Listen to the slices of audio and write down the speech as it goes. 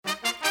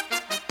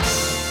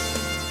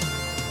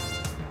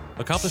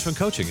Accomplishment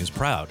Coaching is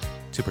proud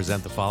to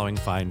present the following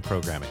fine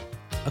programming.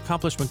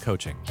 Accomplishment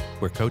Coaching,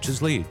 where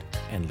coaches lead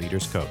and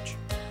leaders coach.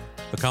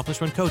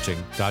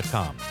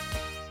 AccomplishmentCoaching.com.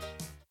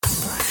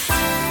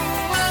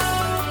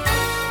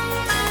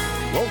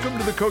 Welcome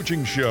to The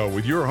Coaching Show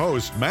with your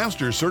host,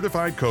 Master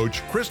Certified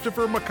Coach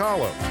Christopher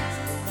McAuliffe.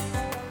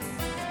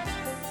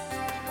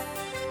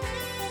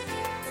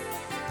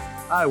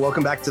 Hi,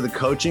 welcome back to The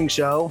Coaching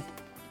Show.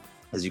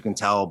 As you can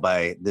tell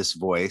by this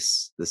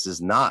voice, this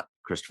is not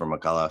Christopher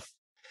McAuliffe.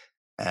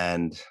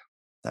 And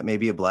that may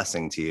be a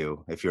blessing to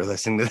you if you're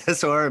listening to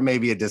this, or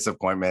maybe a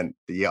disappointment.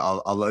 Yeah,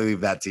 I'll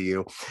leave that to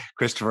you.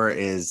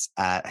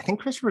 I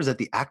think Christopher's at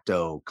the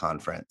ACTO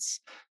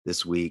conference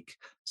this week.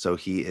 So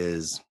he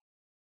is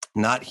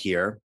not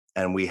here.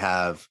 And we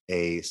have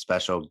a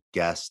special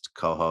guest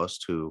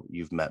co-host who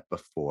you've met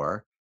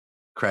before,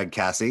 Craig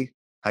Cassie.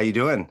 How you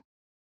doing?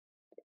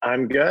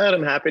 I'm good.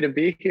 I'm happy to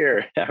be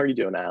here. How are you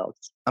doing,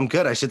 Alex? I'm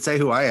good. I should say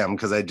who I am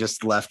because I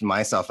just left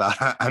myself out.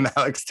 I'm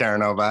Alex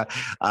Terranova.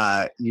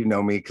 You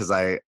know me because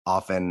I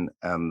often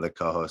am the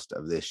co-host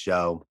of this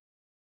show.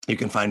 You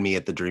can find me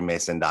at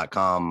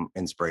thedreammason.com,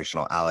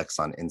 Inspirational Alex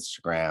on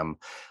Instagram.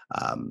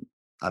 I'm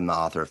the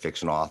author of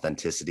Fictional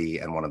Authenticity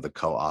and one of the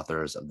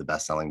co-authors of the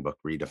best-selling book,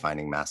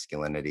 Redefining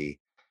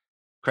Masculinity.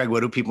 Craig,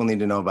 what do people need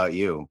to know about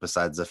you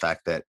besides the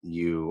fact that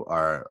you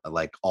are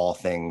like all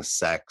things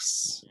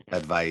sex,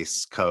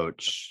 advice,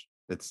 coach?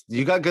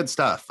 You got good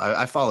stuff.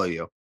 I follow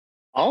you.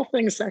 All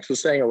things sex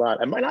is saying a lot.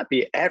 I might not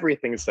be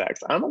everything sex.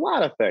 I'm a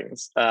lot of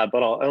things, but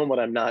I'll own what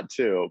I'm not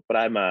too. But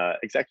I'm an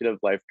executive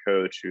life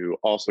coach who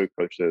also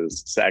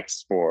coaches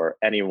sex for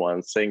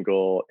anyone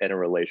single, in a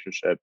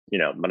relationship,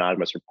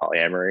 monogamous or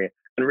polyamory.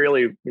 And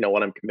really,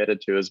 what I'm committed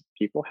to is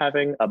people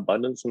having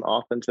abundance and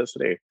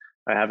authenticity.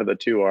 I have the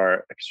two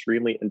are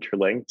extremely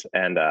interlinked,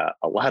 and a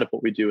lot of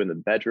what we do in the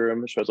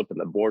bedroom shows up in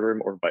the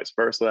boardroom or vice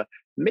versa.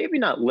 Maybe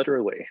not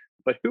literally,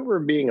 but who we're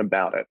being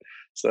about it.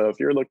 So if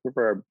you're looking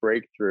for a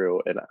breakthrough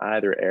in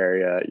either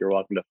area, you're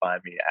welcome to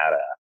find me at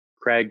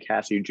Craig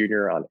Cassie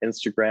Jr. on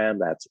Instagram.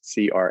 That's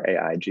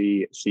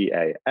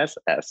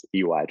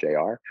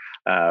CraigCasseyJr.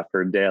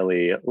 For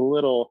daily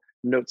little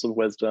notes of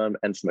wisdom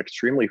and some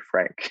extremely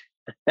frank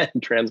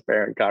and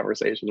transparent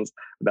conversations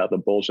about the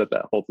bullshit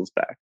that holds us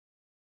back.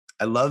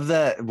 I love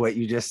that what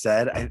you just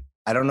said.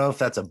 I don't know if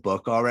that's a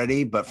book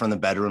already, but From the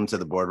Bedroom to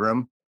the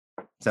Boardroom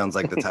sounds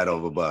like the title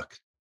of a book.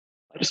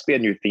 That'll just be a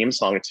new theme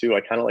song too.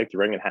 I kind of like the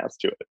ring it has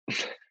to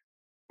it.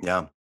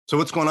 Yeah. So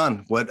what's going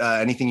on? What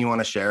anything you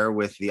want to share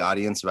with the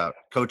audience about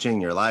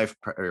coaching, your life,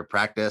 your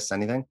practice,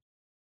 anything?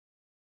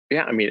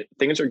 Yeah,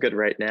 things are good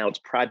right now. It's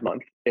Pride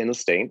Month in the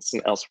States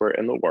and elsewhere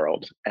in the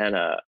world. And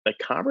the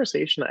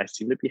conversation I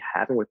seem to be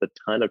having with a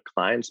ton of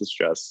clients is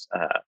just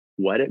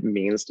what it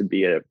means to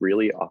be a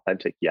really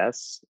authentic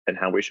yes and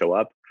how we show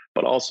up,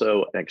 but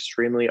also an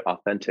extremely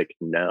authentic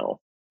no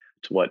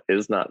to what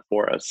is not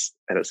for us.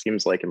 And it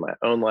seems like in my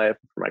own life,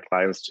 for my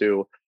clients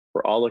too,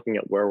 we're all looking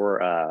at where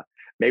we're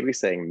maybe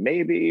saying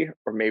maybe,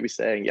 or maybe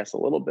saying yes a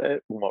little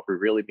bit. And what we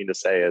really mean to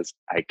say is,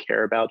 I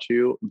care about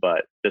you,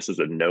 but this is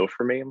a no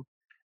for me.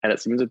 And it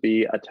seems to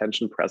be a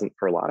tension present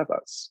for a lot of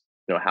us.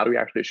 How do we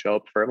actually show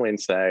up firmly and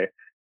say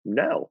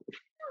no,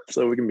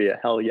 so we can be a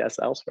hell yes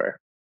elsewhere?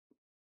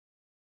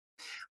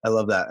 I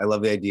love that. I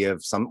love the idea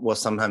of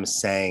sometimes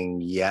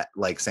saying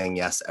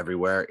yes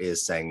everywhere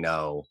is saying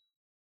no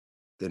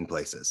in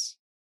places.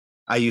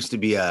 I used to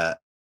be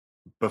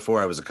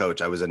before I was a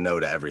coach, I was a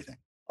no to everything,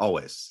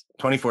 always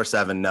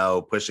 24/7,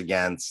 no, push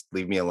against,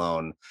 leave me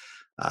alone.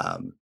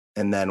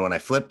 And then when I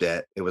flipped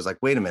it, it was like,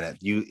 wait a minute,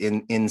 you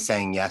in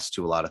saying yes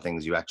to a lot of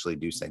things, you actually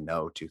do say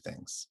no to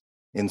things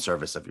in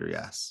service of your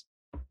yes.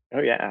 Oh,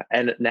 yeah.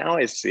 And now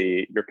I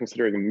see you're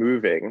considering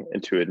moving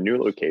into a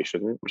new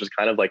location, which is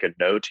kind of like a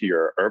no to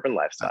your urban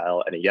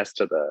lifestyle and a yes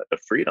to the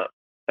freedom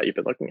that you've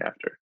been looking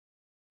after.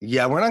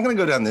 Yeah, we're not going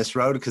to go down this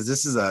road because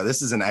this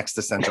is an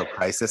existential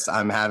crisis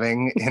I'm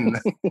having,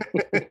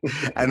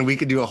 and we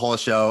could do a whole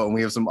show, and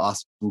we have some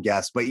awesome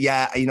guests. But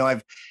yeah,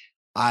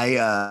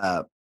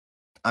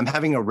 I'm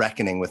having a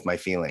reckoning with my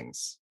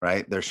feelings,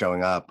 right? They're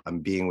showing up. I'm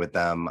being with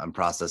them. I'm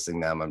processing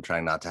them. I'm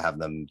trying not to have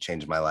them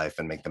change my life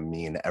and make them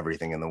mean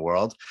everything in the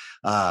world.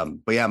 But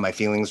yeah, my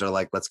feelings are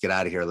like, let's get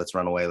out of here. Let's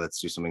run away. Let's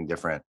do something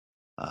different.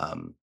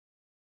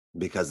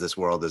 Because this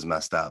world is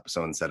messed up.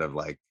 So instead of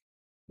like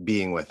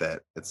being with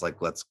it, it's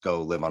like, let's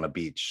go live on a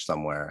beach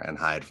somewhere and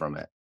hide from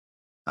it,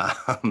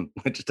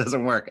 which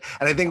doesn't work.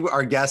 And I think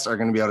our guests are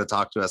going to be able to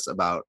talk to us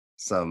about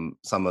some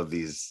of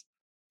these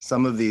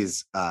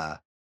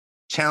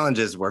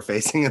challenges we're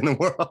facing in the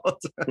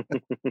world.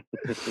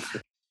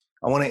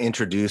 I want to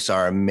introduce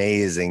our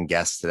amazing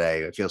guests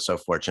today. I feel so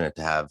fortunate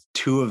to have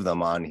two of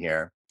them on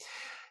here.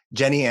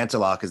 Jenny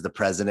Antelock is the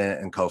president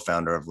and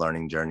co-founder of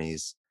Learning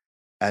Journeys,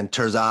 and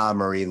Tirzah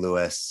Marie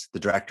Lewis, the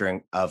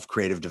director of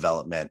creative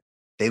development.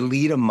 They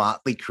lead a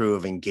motley crew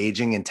of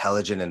engaging,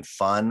 intelligent, and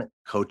fun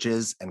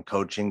coaches and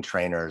coaching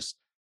trainers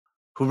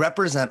who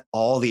represent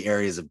all the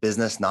areas of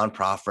business,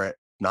 nonprofit,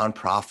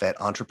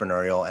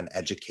 entrepreneurial, and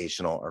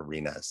educational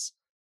arenas.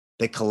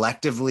 They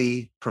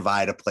collectively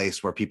provide a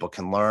place where people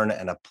can learn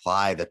and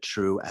apply the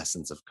true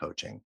essence of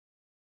coaching.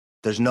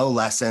 There's no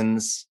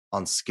lessons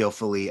on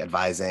skillfully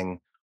advising,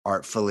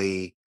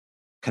 artfully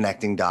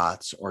connecting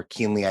dots, or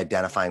keenly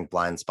identifying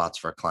blind spots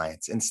for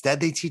clients. Instead,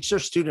 they teach their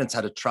students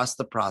how to trust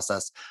the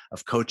process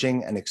of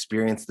coaching and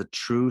experience the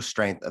true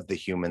strength of the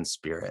human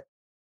spirit.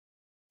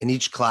 In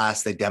each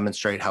class, they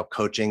demonstrate how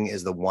coaching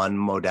is the one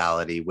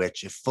modality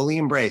which, if fully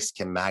embraced,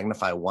 can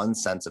magnify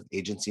one's sense of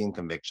agency and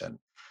conviction.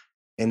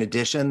 In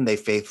addition, they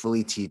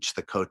faithfully teach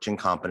the coaching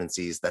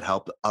competencies that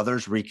help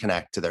others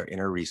reconnect to their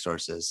inner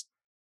resources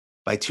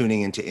by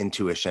tuning into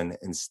intuition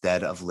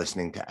instead of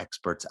listening to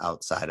experts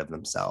outside of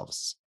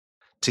themselves.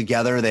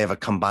 Together, they have a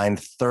combined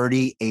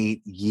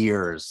 38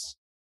 years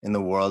in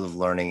the world of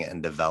learning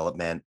and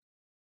development.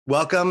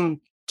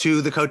 Welcome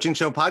to the Coaching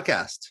Show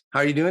podcast. How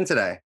are you doing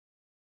today?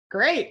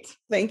 Great.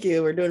 Thank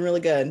you. We're doing really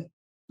good.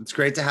 It's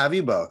great to have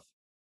you both.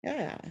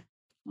 Yeah.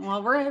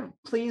 Well, we're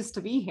pleased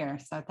to be here.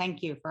 So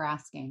thank you for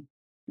asking.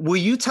 Will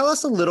you tell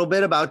us a little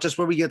bit about just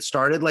where we get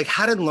started? Like,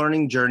 how did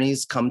Learning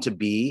Journeys come to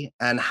be?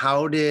 And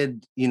how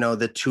did,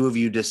 the two of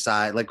you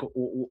decide,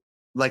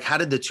 how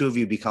did the two of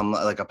you become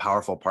like a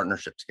powerful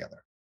partnership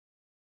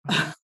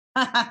together?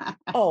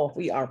 Oh,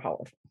 we are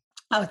powerful.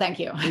 Oh, thank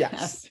you.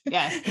 Yes.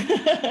 Yes.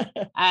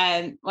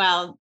 And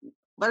well,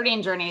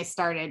 Learning Journey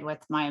started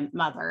with my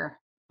mother,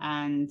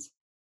 and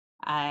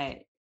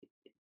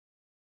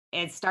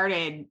it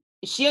started,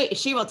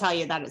 she will tell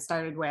you that it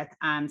started with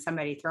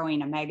somebody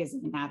throwing a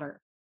magazine at her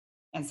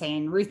and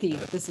saying, "Ruthie,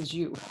 this is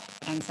you."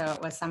 And so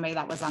it was somebody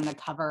that was on the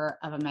cover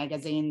of a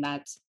magazine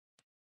that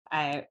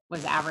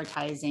was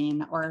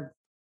advertising or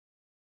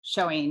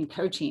showing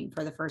coaching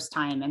for the first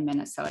time in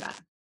Minnesota.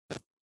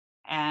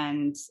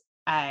 And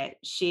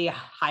she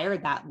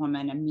hired that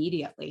woman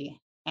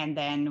immediately and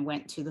then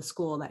went to the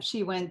school that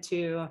she went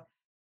to.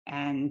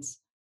 And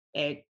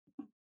it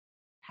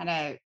kind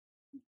of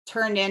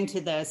turned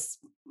into this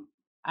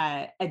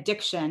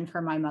addiction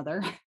for my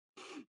mother.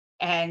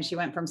 And she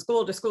went from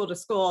school to school to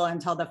school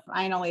until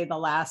finally the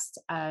last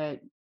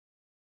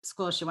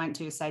school she went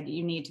to said,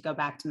 "You need to go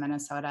back to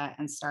Minnesota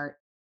and start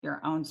your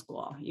own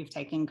school. You've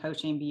taken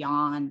coaching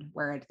beyond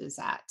where it is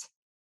at."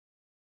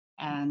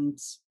 And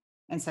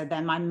so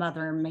then my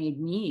mother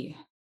made me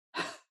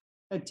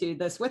do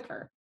this with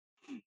her.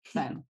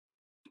 So,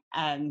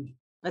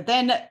 but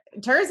then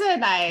Terza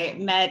and I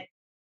met.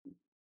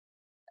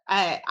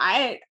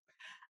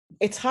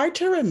 It's hard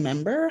to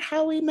remember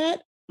how we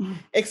met,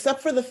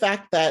 except for the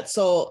fact that,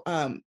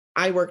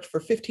 I worked for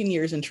 15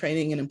 years in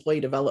training and employee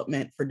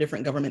development for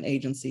different government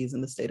agencies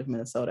in the state of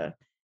Minnesota.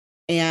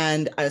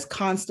 And I was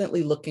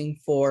constantly looking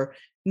for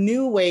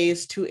new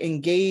ways to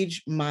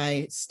engage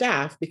my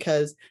staff,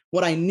 because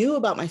what I knew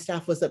about my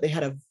staff was that they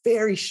had a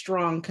very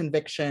strong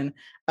conviction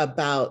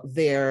about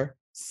their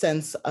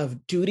sense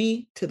of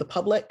duty to the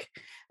public.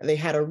 They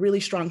had a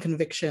really strong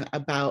conviction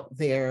about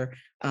their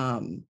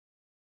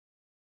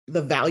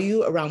the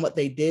value around what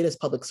they did as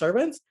public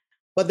servants,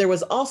 but there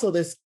was also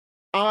this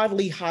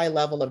oddly high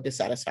level of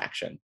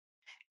dissatisfaction.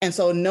 And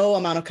so no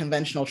amount of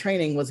conventional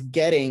training was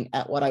getting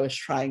at what I was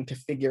trying to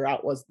figure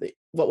out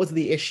what was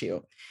the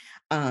issue.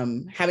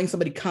 Having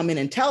somebody come in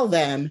and tell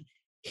them,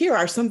 "Here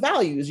are some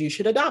values, you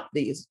should adopt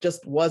these,"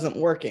 just wasn't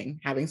working.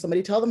 Having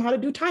somebody tell them how to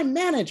do time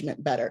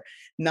management better,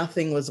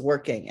 nothing was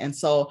working. And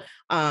so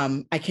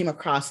I came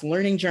across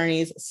Learning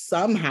Journeys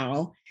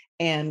somehow,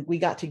 and we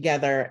got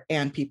together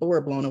and people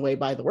were blown away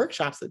by the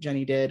workshops that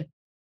Jenny did.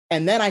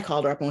 And then I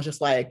called her up and was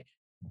just like,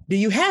 "Do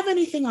you have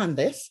anything on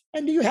this?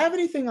 And do you have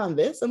anything on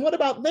this? And what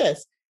about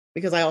this?"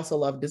 Because I also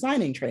love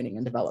designing training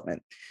and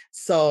development.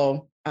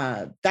 So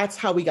that's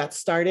how we got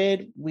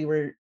started. We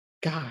were,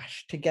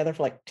 together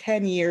for like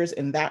 10 years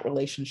in that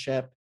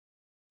relationship.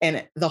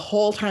 And the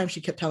whole time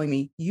she kept telling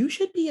me, "You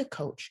should be a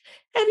coach.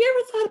 Have you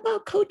ever thought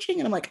about coaching?"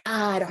 And I'm like,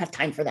 I don't have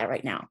time for that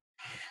right now.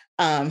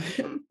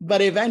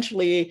 But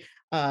eventually,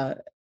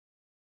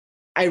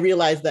 I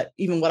realized that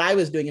even what I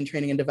was doing in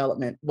training and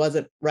development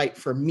wasn't right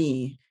for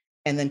me.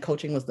 And then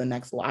coaching was the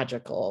next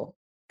logical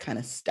kind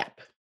of step.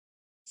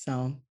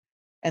 So,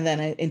 and then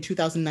in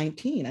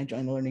 2019, I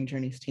joined the Learning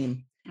Journeys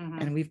team. Mm-hmm.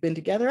 And we've been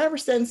together ever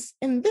since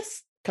in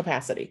this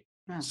capacity.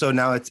 So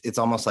now it's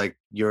almost like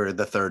you're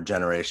the third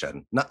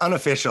generation, not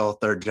unofficial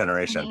third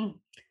generation.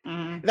 Mm-hmm.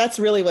 Mm-hmm. That's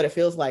really what it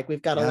feels like.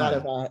 We've got a lot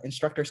of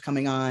instructors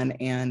coming on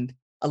and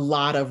a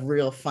lot of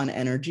real fun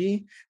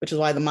energy, which is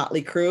why the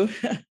Motley Crew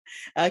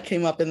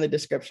came up in the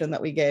description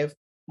that we gave.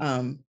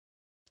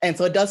 And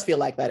so it does feel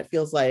like that. It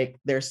feels like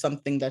there's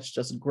something that's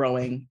just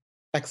growing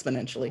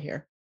exponentially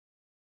here.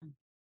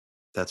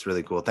 That's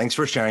really cool. Thanks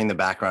for sharing the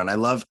background. I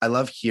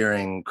love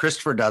hearing,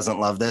 Christopher doesn't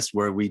love this,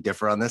 where we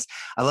differ on this.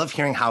 I love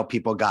hearing how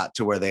people got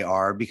to where they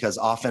are, because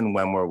often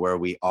when we're where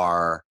we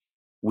are,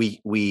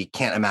 we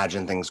can't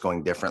imagine things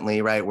going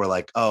differently, right? We're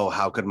like, oh,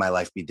 how could my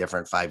life be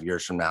different 5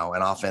 years from now?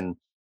 And often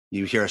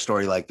you hear a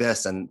story like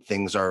this and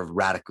things are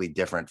radically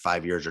different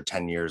 5 years or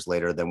 10 years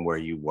later than where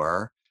you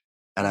were.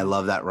 And I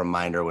love that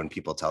reminder when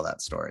people tell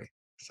that story.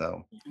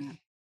 So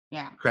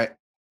yeah. Craig,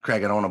 I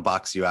don't want to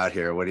box you out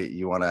here. What do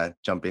you want to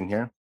jump in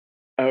here?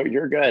 Oh,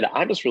 you're good.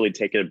 I'm just really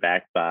taken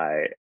aback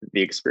by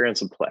the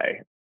experience of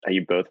play that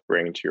you both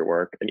bring to your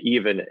work, and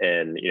even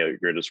in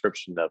your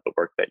description of the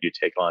work that you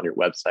take on your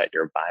website,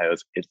 your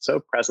bios. It's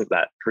so present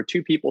that for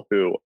two people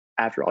who,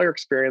 after all your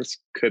experience,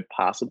 could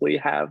possibly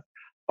have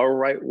a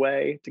right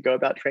way to go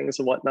about trainings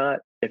and whatnot,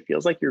 it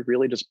feels like you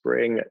really just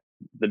bring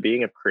the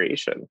being of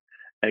creation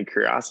and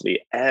curiosity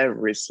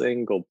every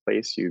single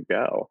place you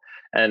go.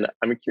 And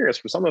I'm curious,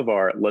 for some of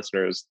our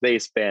listeners, they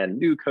span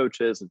new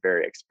coaches and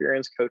very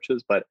experienced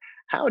coaches, but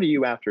how do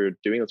you, after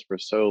doing this for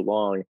so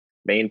long,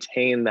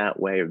 maintain that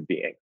way of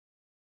being?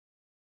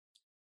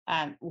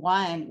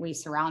 One, we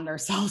surround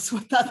ourselves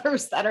with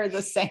others that are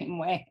the same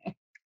way.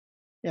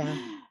 Yeah.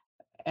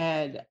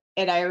 And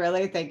I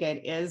really think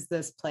it is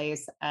this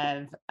place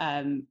of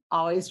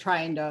always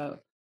trying to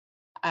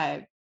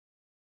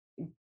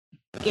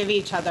give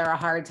each other a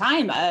hard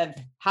time of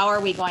how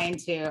are we going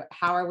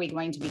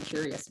to be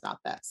curious about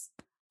this,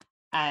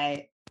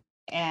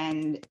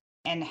 and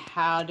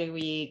how do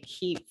we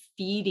keep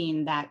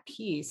feeding that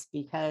piece,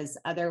 because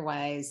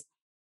otherwise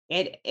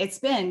it's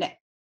been,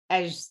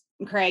 as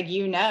Craig,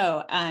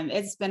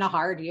 it's been a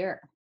hard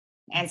year.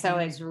 And so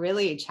it's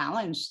really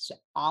challenged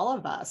all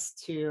of us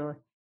to,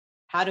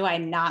 how do I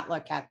not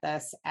look at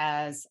this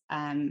as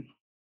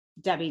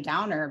Debbie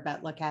Downer,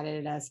 but look at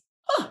it as,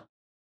 oh,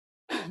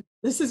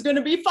 this is going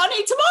to be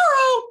funny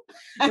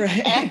tomorrow.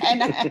 Right.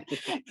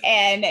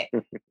 and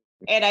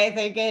I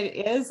think it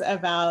is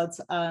about,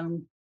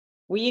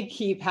 we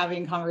keep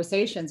having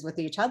conversations with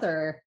each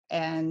other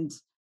and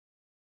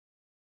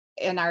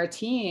in our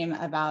team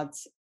about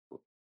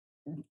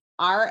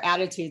our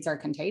attitudes are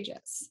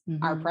contagious.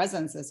 Mm-hmm. Our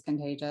presence is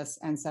contagious.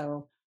 And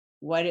so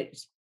what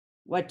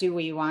do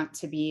we want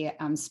to be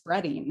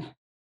spreading?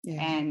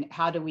 Yeah. And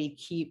how do we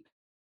keep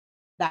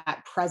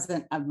that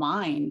present of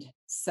mind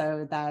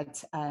so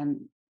that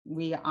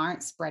we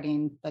aren't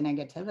spreading the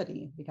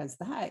negativity, because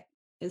that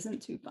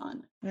isn't too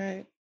fun.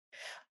 Right.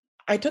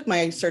 I took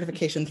my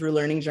certification through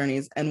Learning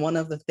Journeys, and one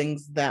of the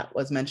things that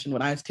was mentioned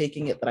when I was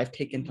taking it that I've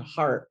taken to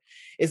heart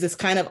is this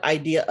kind of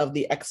idea of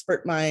the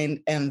expert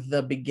mind and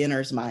the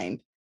beginner's mind.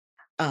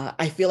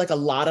 I feel like a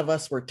lot of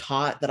us were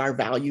taught that our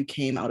value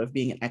came out of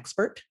being an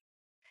expert.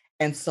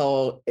 And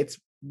so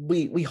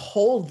we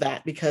hold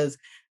that because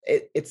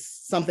it's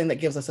something that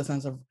gives us a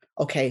sense of,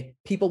 okay,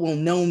 people will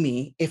know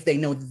me if they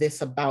know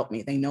this about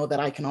me. They know that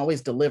I can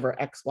always deliver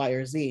X, Y,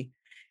 or Z.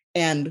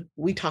 And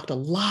we talked a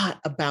lot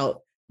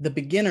about the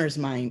beginner's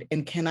mind,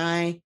 and can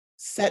I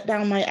set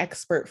down my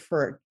expert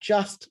for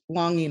just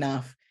long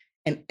enough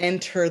and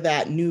enter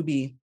that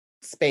newbie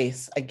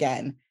space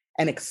again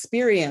and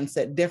experience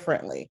it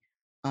differently?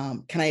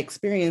 Can I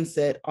experience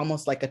it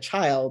almost like a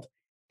child?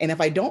 And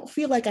if I don't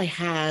feel like I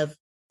have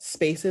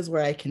spaces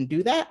where I can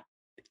do that,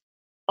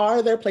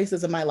 are there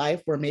places in my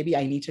life where maybe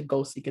I need to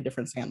go seek a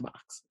different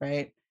sandbox,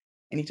 right?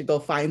 I need to go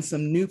find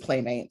some new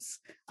playmates.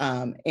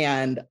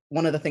 And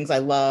one of the things I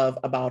love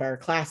about our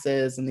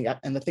classes and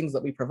the things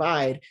that we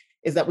provide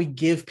is that we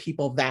give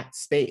people that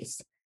space.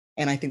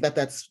 And I think that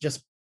that's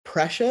just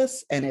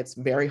precious, and it's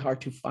very hard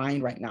to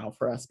find right now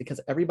for us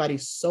because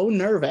everybody's so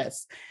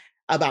nervous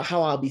about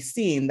how I'll be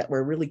seen that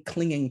we're really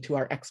clinging to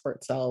our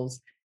expert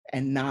selves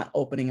and not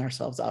opening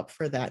ourselves up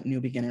for that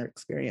new beginner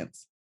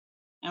experience.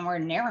 And we're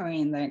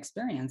narrowing the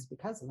experience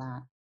because of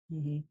that.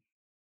 Mm-hmm.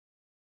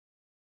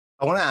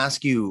 I want to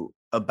ask you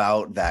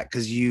about that,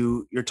 because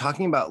you're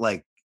talking about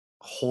like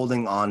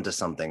holding on to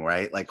something,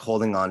 right? Like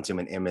holding on to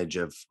an image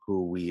of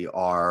who we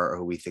are or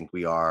who we think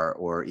we are,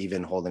 or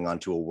even holding on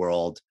to a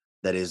world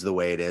that is the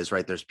way it is,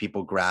 right? There's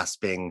people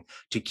grasping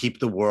to keep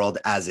the world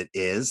as it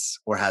is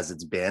or as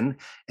it's been.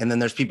 And then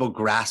there's people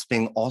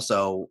grasping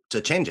also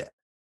to change it,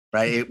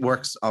 right? It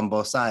works on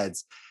both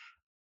sides.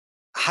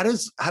 How do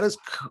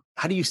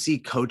you see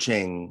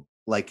coaching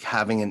like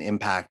having an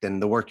impact,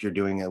 and the work you're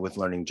doing with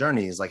Learning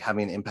Journeys, like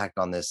having an impact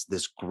on this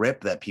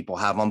grip that people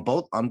have on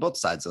both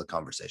sides of the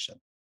conversation?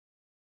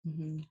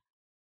 Mm-hmm.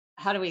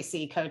 How do we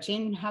see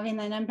coaching having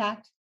an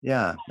impact?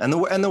 Yeah, and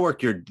the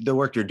work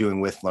you're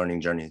doing with Learning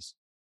Journeys.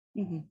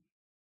 Mm-hmm.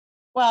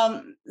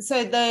 Well,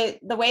 so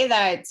the way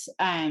that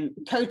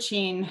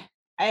coaching,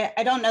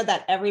 I don't know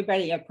that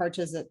everybody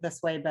approaches it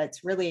this way, but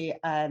it's really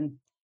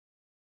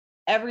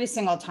every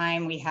single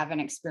time we have an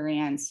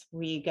experience,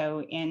 we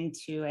go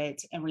into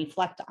it and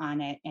reflect on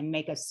it and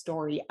make a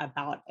story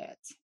about it.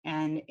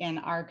 And in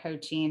our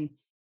coaching,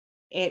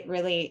 it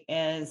really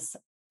is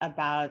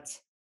about,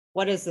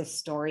 what is the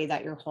story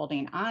that you're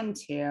holding on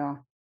to?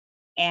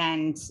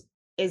 And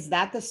is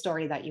that the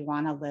story that you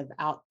want to live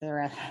out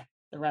there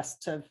the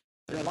rest of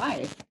your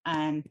life?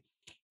 And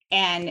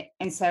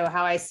so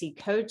how I see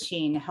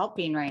coaching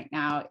helping right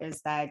now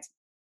is that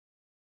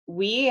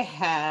we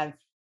have,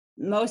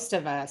 most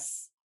of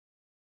us,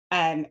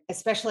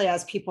 especially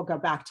as people go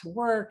back to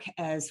work,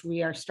 as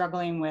we are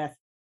struggling with,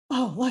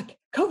 oh, look,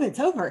 COVID's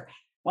over.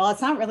 Well,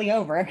 it's not really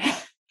over.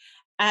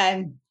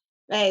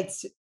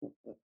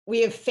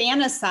 We have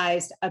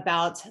fantasized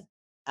about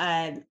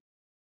an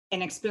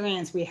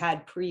experience we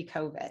had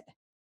pre-COVID,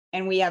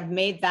 and we have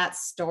made that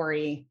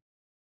story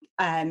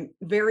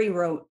very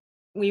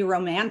we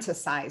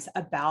romanticize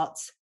about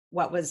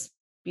what was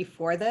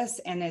before this,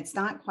 and it's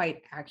not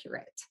quite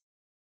accurate.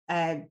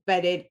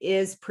 But it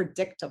is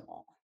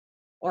predictable,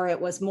 or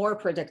it was more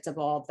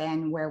predictable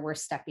than where we're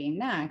stepping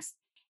next.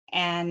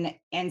 And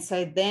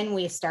so then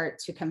we start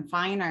to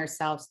confine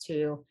ourselves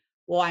to,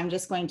 well, I'm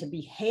just going to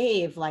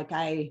behave like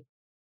I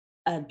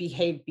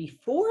behaved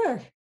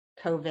before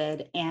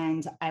COVID,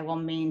 and I will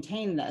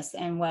maintain this.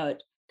 And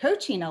what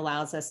coaching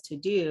allows us to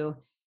do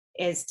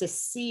is to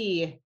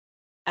see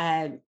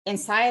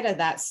inside of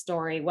that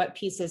story what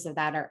pieces of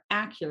that are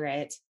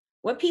accurate,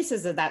 what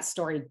pieces of that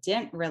story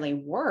didn't really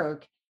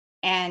work,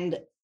 and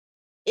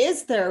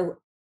is there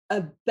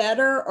a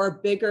better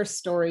or bigger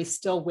story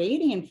still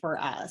waiting for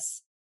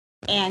us?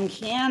 And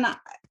can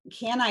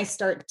I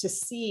start to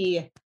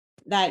see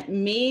that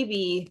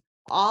maybe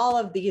all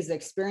of these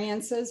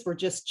experiences were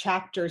just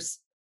chapters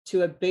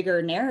to a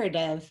bigger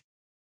narrative,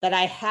 that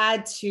I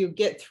had to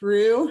get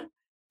through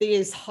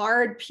these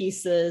hard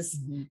pieces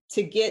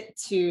to get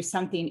to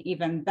something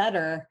even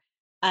better,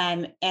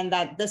 and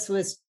that this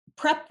was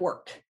prep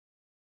work,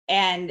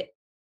 and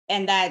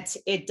that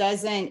it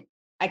doesn't,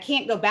 I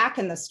can't go back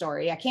in the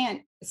story.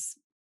 I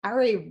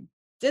already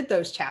did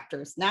those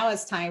chapters. Now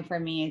it's time for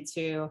me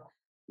to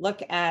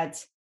look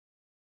at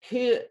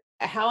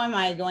how am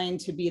I going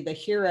to be the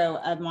hero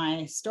of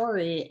my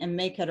story and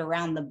make it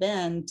around the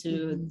bend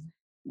to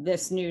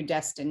this new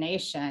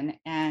destination.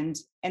 And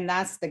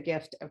that's the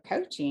gift of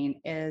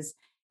coaching, is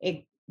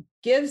it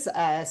gives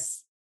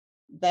us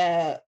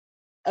the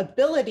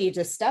ability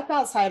to step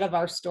outside of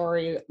our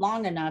story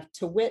long enough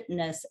to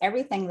witness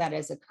everything that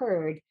has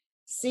occurred,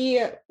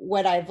 see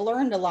what I've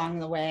learned along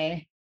the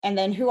way, and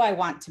then who I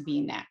want to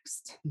be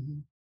next.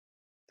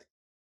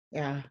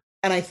 Yeah.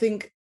 And I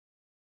think,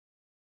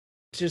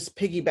 just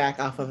piggyback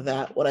off of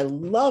that, what I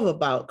love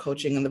about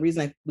coaching, and the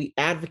reason I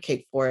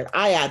advocate for it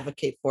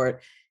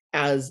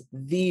as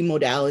the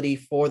modality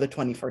for the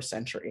 21st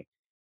century.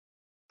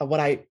 What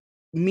I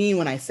mean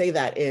when I say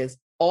that is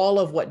all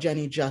of what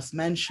Jenny just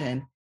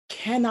mentioned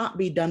cannot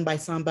be done by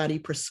somebody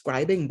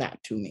prescribing that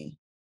to me,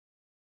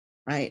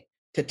 right?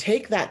 To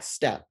take that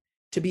step,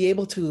 to be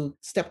able to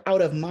step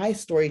out of my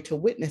story to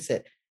witness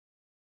it,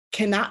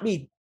 cannot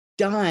be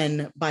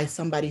done by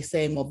somebody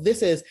saying, well,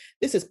 this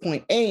is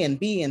point A and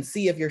B and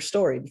C of your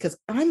story, because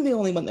I'm the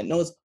only one that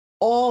knows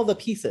all the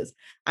pieces.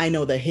 I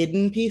know the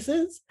hidden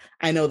pieces.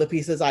 I know the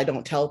pieces I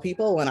don't tell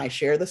people when I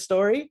share the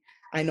story.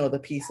 I know the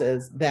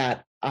pieces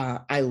that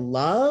I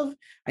love.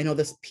 I know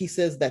the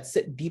pieces that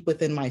sit deep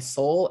within my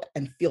soul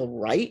and feel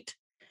right.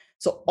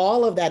 So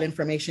all of that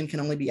information can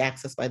only be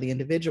accessed by the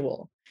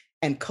individual.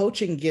 And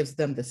coaching gives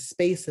them the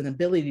space and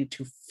ability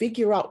to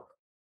figure out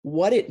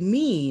what it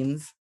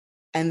means,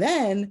 and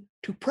then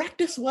to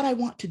practice what I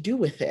want to do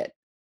with it.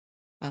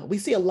 We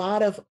see a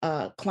lot of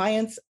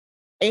clients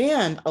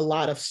and a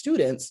lot of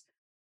students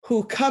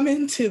who come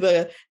into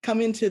the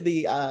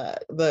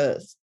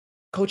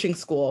coaching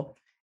school,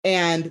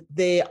 and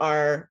they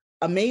are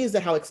amazed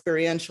at how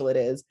experiential it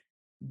is.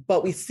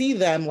 But we see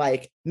them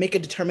like make a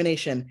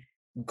determination,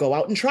 go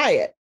out and try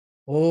it.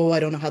 Oh, I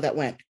don't know how that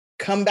went.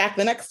 Come back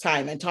the next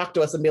time and talk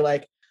to us and be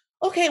like,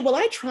 okay, well,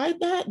 I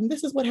tried that and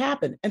this is what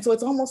happened. And so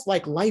it's almost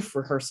like life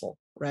rehearsal,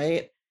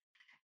 right?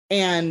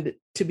 And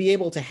to be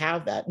able to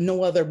have that,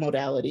 no other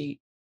modality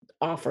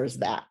offers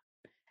that.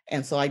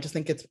 And so I just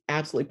think it's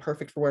absolutely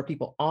perfect for where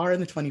people are in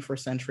the 21st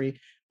century,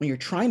 when you're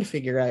trying to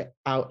figure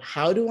out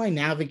how do I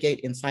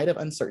navigate inside of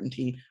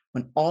uncertainty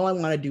when all I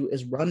want to do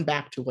is run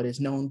back to what is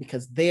known,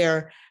 because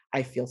there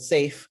I feel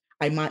safe.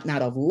 I might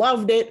not have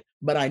loved it,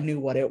 but I knew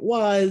what it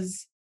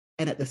was.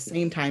 And at the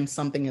same time,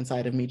 something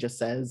inside of me just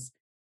says,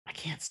 I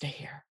can't stay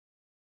here.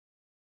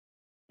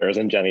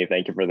 And Jenny,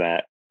 thank you for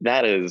that.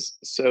 That is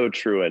so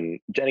true. And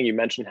Jenny, you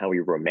mentioned how we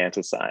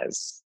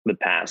romanticize the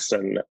past.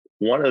 And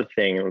one of the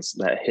things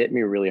that hit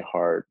me really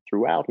hard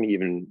throughout, and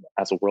even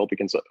as the world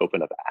begins to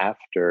open up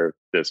after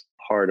this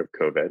part of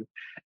COVID,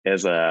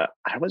 is I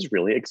was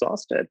really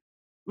exhausted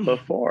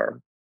before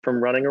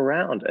from running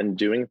around and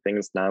doing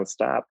things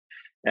nonstop.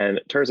 And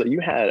it turns out you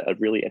had a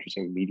really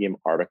interesting Medium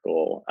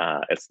article.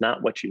 It's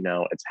not what you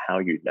know, it's how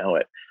you know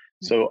it.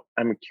 So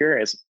I'm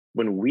curious,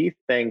 when we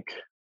think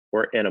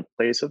we're in a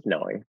place of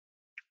knowing,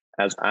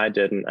 as I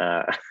didn't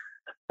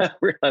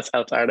realize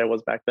how tired I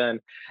was back then,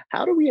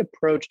 how do we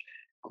approach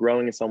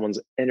growing someone's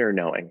inner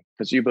knowing?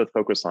 Because you both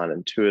focus on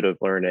intuitive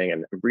learning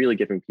and really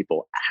giving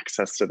people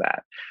access to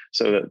that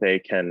so that they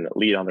can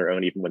lead on their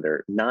own, even when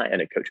they're not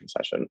in a coaching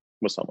session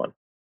with someone.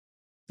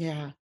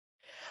 Yeah.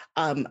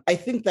 I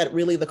think that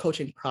really the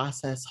coaching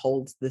process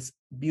holds this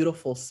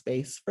beautiful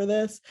space for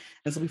this.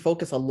 And so we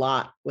focus a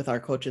lot with our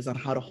coaches on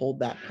how to hold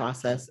that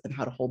process and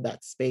how to hold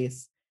that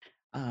space,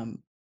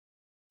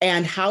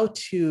 and how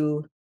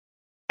to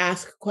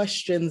ask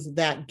questions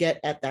that get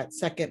at that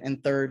second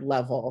and third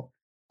level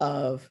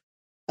of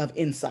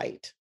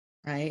insight,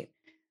 right?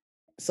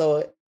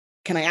 So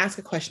can I ask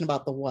a question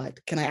about the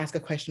what? Can I ask a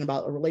question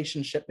about a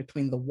relationship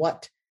between the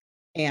what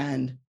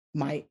and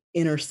my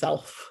inner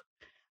self?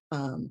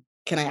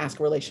 Can I ask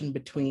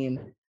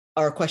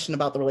a question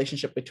about the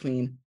relationship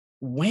between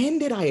when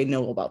did I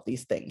know about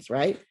these things,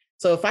 right?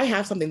 So if I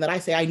have something that I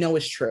say I know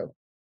is true,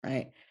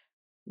 right?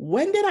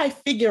 When did I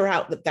figure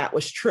out that that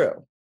was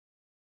true?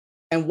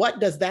 And what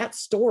does that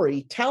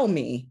story tell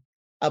me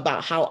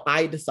about how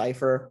I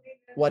decipher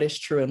what is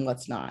true and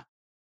what's not?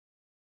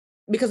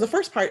 Because the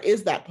first part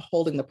is that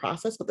holding the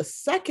process, but the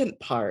second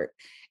part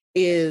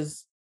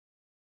is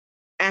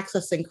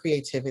accessing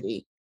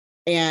creativity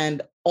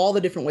and all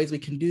the different ways we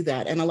can do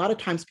that. And a lot of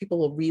times people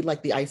will read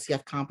like the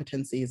ICF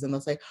competencies and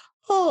they'll say,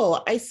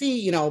 oh, I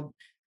see,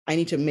 I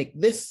need to make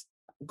this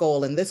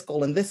goal and this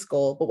goal and this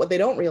goal. But what they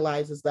don't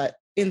realize is that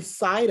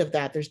inside of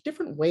that, there's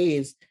different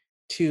ways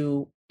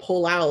to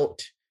pull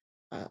out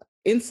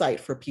insight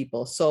for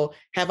people. So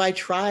have I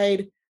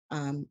tried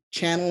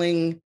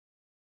channeling,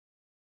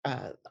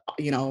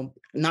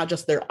 not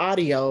just their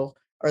audio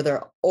or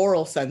their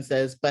oral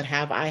senses, but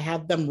have I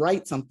had them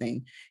write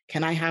something?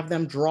 Can I have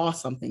them draw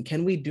something?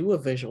 Can we do a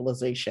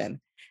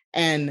visualization?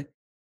 And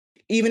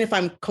even if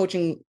I'm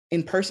coaching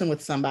in person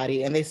with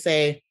somebody and they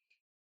say,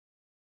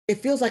 it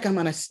feels like I'm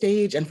on a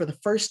stage and for the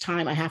first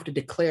time I have to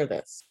declare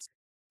this.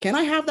 Can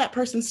I have that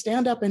person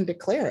stand up and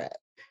declare it,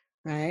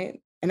 right?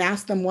 And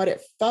ask them what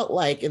it felt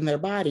like in their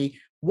body,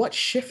 what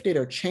shifted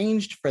or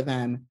changed for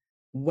them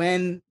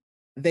when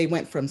they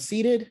went from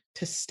seated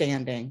to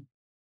standing.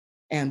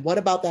 And what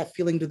about that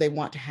feeling do they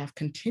want to have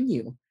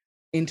continue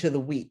into the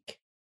week?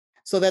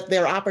 So that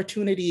their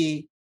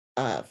opportunity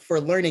for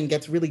learning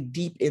gets really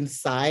deep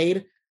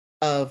inside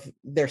of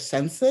their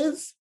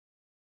senses,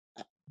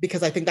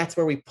 because I think that's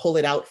where we pull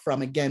it out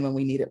from again when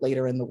we need it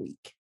later in the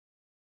week.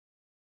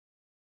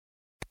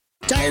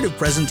 Tired of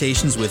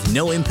presentations with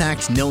no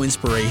impact, no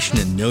inspiration,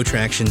 and no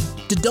traction?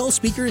 Do dull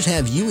speakers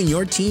have you and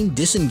your team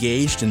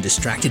disengaged and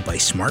distracted by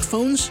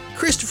smartphones?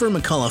 Christopher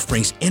McAuliffe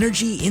brings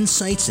energy,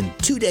 insights, and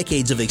 2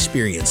 decades of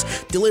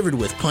experience delivered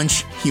with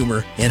punch,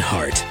 humor, and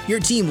heart. Your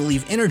team will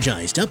leave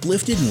energized,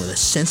 uplifted, and with a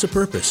sense of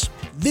purpose.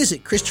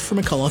 Visit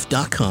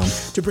ChristopherMcAuliffe.com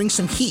to bring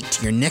some heat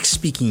to your next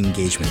speaking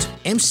engagement.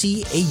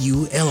 McAuliffe.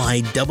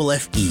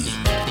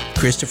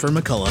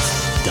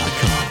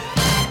 ChristopherMcAuliffe.com.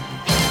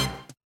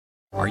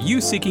 Are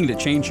you seeking to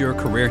change your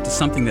career to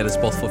something that is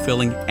both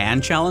fulfilling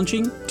and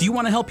challenging? Do you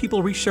want to help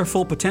people reach their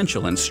full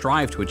potential and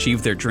strive to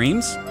achieve their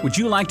dreams? Would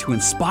you like to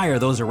inspire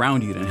those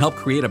around you and help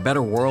create a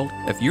better world?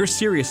 If you're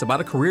serious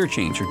about a career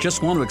change or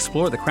just want to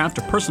explore the craft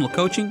of personal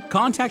coaching,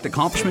 contact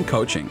Accomplishment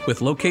Coaching.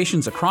 With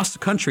locations across the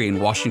country in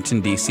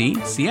Washington, D.C.,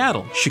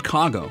 Seattle,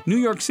 Chicago, New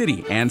York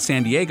City, and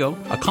San Diego,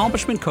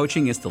 Accomplishment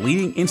Coaching is the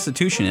leading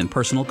institution in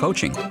personal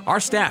coaching. Our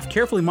staff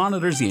carefully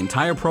monitors the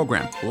entire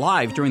program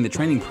live during the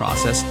training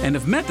process and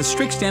have met the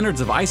strict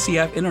standards of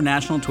ICF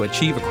International to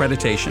achieve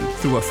accreditation.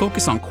 Through a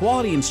focus on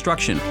quality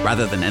instruction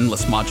rather than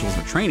endless modules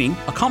of training,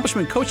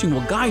 Accomplishment Coaching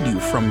will guide you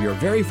from your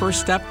very first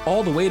step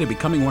all the way to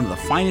becoming one of the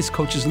finest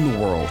coaches in the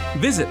world.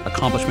 Visit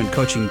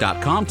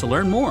AccomplishmentCoaching.com to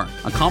learn more.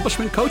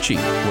 Accomplishment Coaching,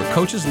 where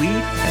coaches lead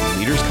and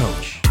leaders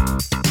coach.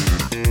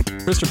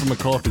 Christopher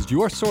McAuliffe is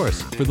your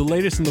source for the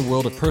latest in the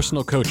world of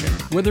personal coaching.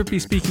 Whether it be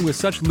speaking with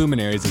such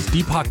luminaries as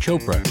Deepak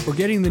Chopra or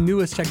getting the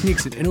newest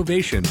techniques and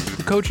innovation,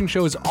 the Coaching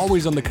Show is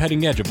always on the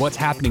cutting edge of what's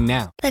happening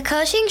now. The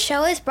Coaching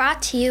Show is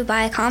brought to you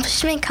by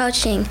Accomplishment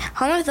Coaching,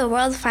 home of the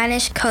world's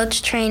finest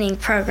coach training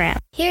program.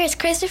 Here is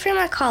Christopher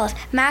McAuliffe,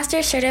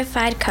 Master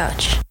Certified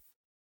Coach.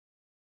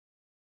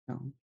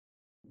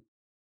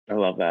 I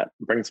love that.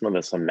 Bring some of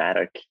the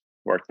somatic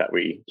work that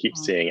we keep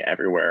seeing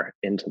everywhere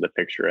into the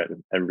picture,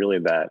 and really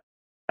that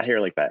I hear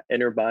like that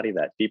inner body,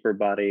 that deeper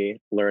body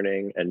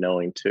learning and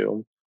knowing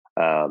too.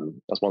 I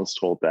was once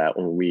told that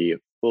when we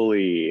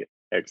fully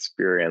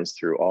experience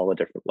through all the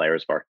different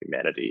layers of our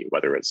humanity,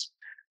 whether it's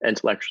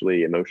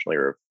intellectually, emotionally,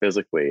 or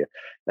physically,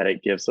 that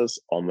it gives us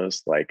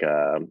almost like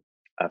a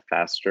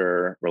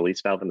faster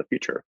release valve in the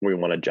future. We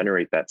want to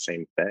generate that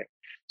same thing.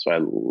 So I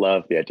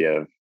love the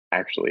idea of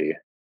actually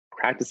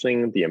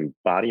practicing the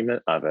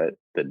embodiment of it,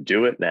 the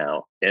do it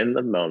now in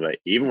the moment,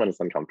 even when it's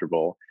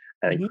uncomfortable,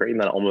 and creating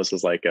that almost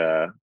as like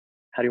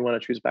how do you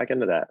want to choose back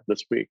into that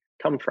this week?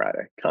 Come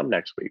Friday, come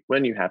next week,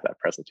 when you have that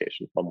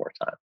presentation one more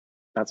time.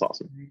 That's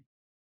awesome.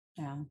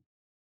 Yeah.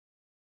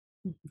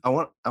 I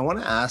want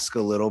to ask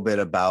a little bit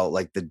about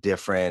like the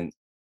different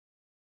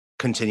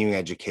continuing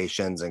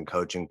educations and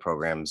coaching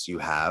programs you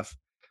have.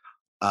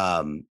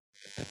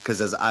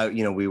 Because as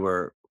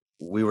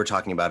we were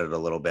talking about it a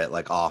little bit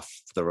like off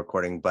the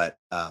recording, but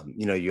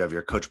you have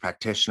your coach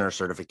practitioner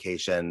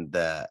certification,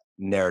 the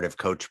narrative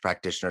coach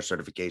practitioner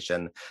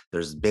certification,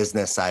 there's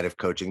business side of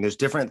coaching, there's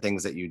different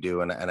things that you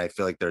do. And I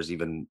feel like there's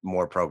even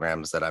more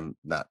programs that I'm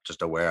not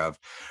just aware of.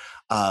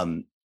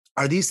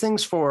 Are these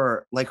things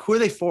for like, who are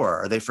they for?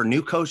 Are they for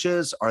new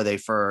coaches? Are they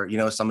for,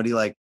 somebody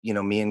like,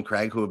 me and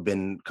Craig who have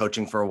been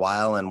coaching for a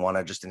while and want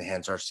to just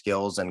enhance our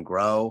skills and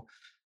grow?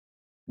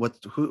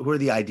 Who are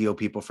the ideal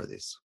people for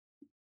these?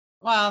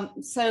 Well,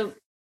 so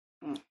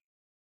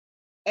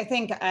I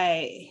think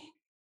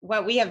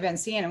what we have been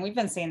seeing, and we've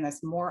been seeing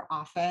this more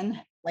often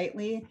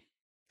lately,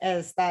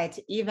 is that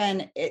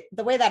even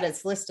the way that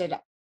it's listed,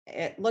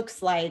 it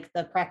looks like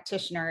the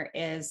practitioner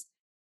is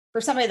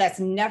for somebody that's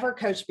never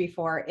coached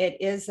before, it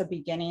is a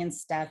beginning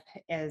step,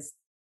 is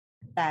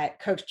that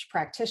coach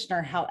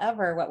practitioner.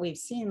 However, what we've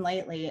seen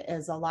lately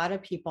is a lot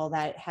of people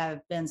that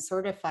have been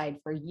certified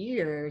for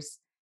years,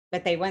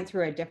 but they went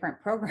through a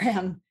different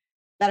program,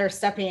 that are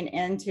stepping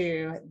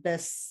into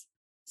this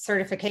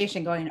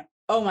certification going,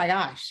 oh my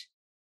gosh,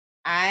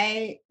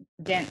 I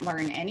didn't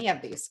learn any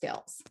of these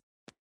skills.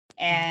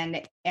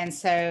 And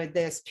so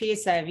this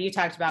piece of, you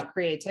talked about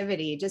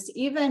creativity, just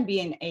even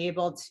being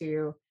able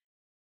to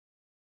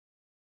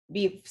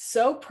be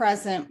so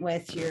present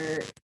with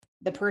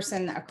the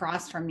person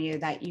across from you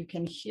that you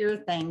can hear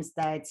things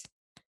that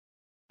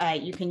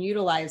you can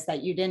utilize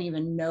that you didn't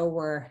even know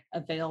were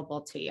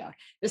available to you.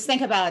 Just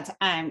think about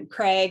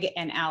Craig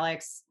and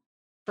Alex,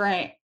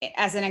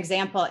 as an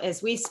example,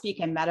 is we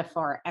speak in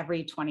metaphor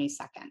every 20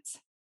 seconds.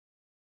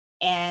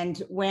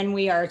 And when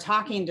we are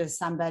talking to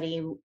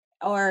somebody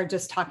or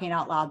just talking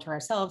out loud to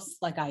ourselves,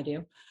 like I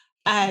do,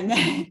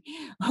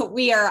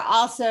 we are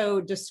also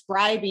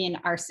describing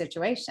our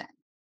situation.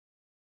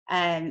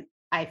 And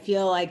I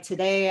feel like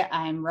today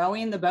I'm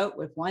rowing the boat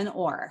with one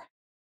oar.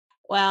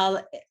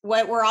 Well,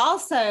 what we're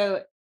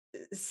also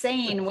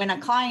saying when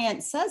a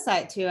client says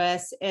that to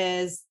us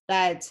is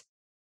that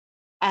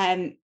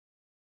I'm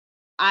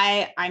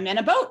in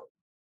a boat.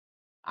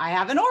 I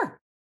have an oar.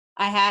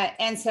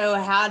 And so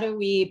how do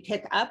we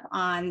pick up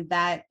on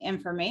that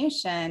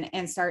information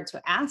and start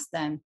to ask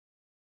them,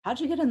 how'd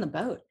you get in the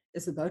boat?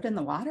 Is the boat in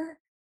the water?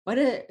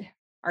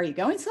 Are you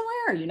going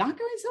somewhere? Are you not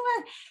going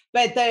somewhere?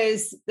 But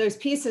those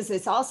pieces,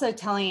 it's also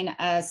telling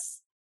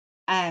us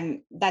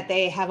that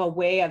they have a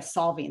way of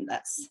solving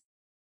this.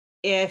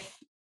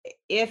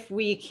 If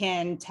we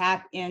can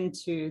tap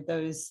into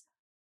those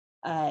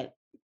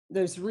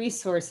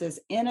resources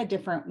in a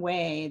different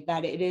way,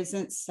 that it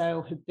isn't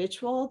so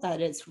habitual, that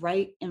it's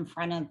right in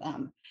front of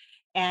them.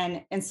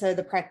 And so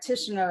the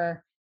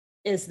practitioner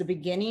is the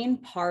beginning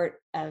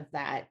part of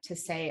that, to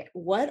say,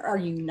 what are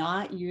you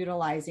not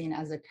utilizing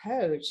as a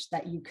coach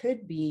that you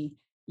could be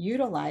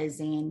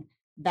utilizing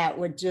that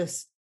would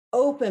just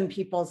open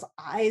people's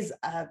eyes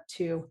up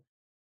to,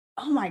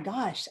 oh my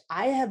gosh,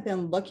 I have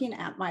been looking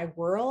at my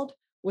world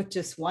with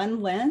just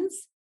one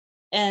lens.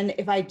 And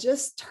if I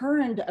just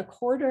turned a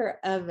quarter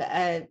of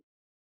a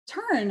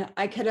turn,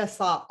 I could have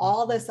saw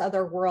all this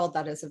other world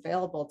that is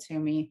available to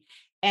me.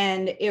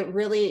 And it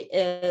really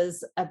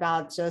is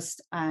about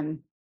just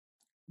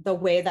the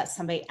way that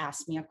somebody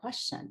asked me a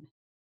question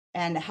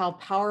and how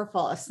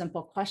powerful a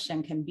simple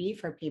question can be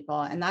for people.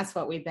 And that's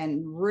what we've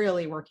been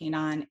really working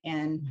on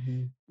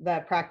in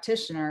the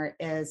practitioner.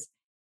 Is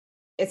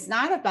it's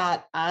not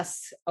about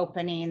us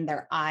opening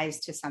their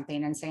eyes to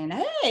something and saying,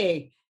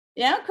 hey,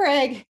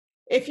 Craig,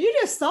 if you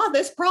just saw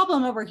this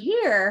problem over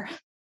here,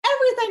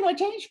 everything would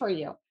change for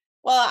you.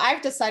 Well,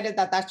 I've decided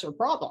that that's your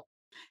problem.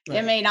 Right.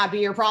 It may not be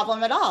your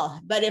problem at all.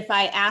 But if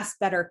I ask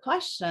better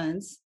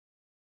questions,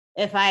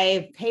 if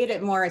I paid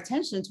it more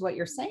attention to what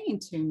you're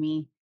saying to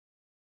me,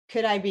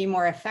 could I be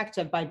more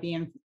effective by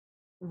being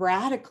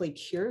radically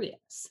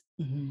curious?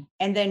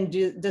 And then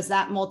does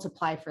that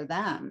multiply for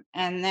them?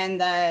 And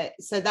then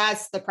so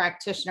that's the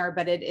practitioner,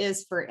 but it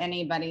is for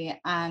anybody.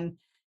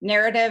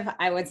 Narrative,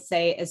 I would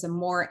say, is a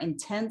more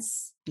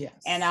intense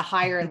and a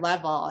higher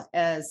level,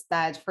 is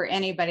that for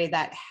anybody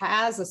that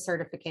has a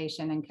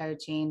certification in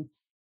coaching,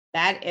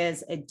 that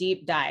is a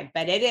deep dive.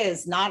 But it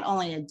is not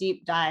only a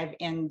deep dive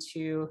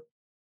into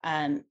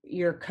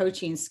your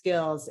coaching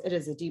skills, it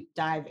is a deep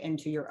dive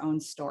into your own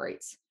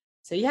stories.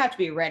 So you have to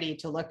be ready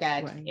to look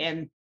at,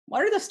 and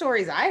what are the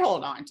stories I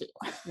hold on to?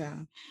 Yeah.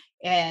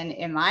 And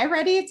am I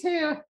ready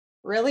to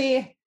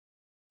really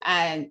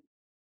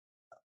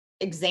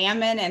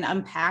examine and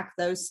unpack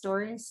those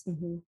stories?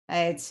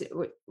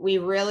 We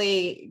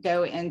really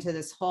go into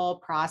this whole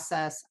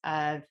process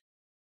of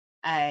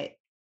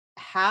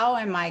how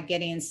am I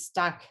getting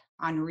stuck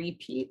on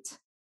repeat,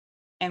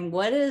 and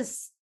what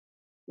is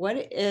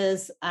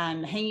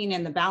hanging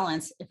in the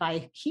balance if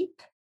I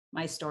keep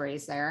my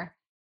stories there,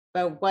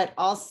 but what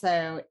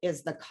also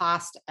is the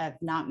cost of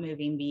not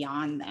moving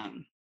beyond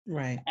them,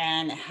 right?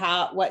 And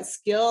what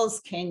skills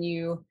can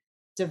you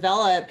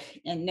develop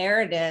in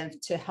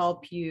narrative to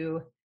help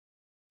you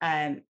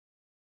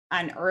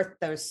unearth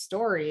those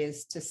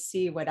stories to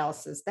see what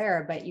else is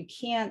there? But you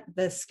can't,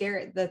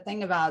 the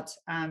thing about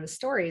the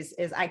stories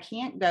is I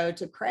can't go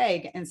to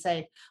Craig and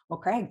say, well,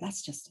 Craig,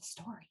 that's just a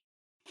story.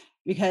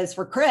 Because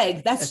for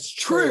Craig, that's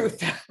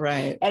truth.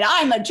 Right. And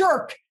I'm a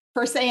jerk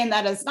for saying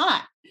that it's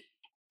not.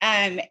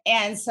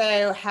 And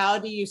so how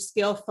do you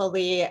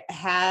skillfully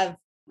have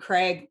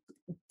Craig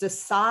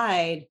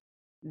decide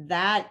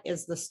that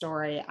is the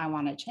story I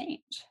want to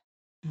change,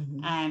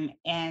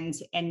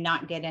 and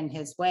not get in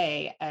his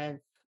way of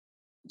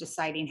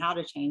deciding how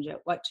to change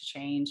it, what to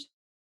change,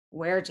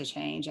 where to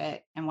change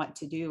it, and what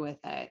to do with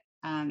it.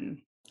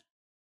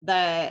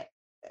 The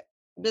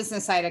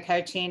business side of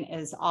coaching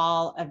is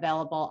all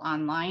available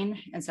online.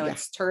 And so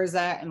it's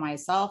Terza and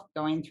myself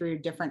going through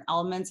different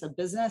elements of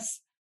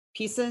business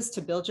pieces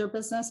to build your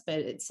business, but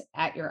it's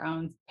at your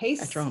own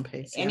pace. At your own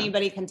pace.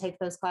 Anybody can take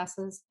those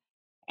classes.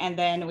 And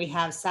then we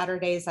have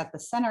Saturdays at the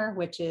Center,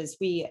 which is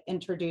we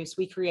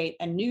create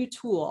a new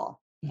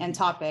tool and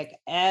topic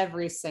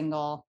every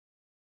single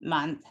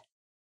month.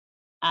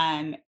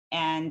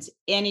 And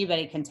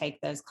anybody can take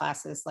those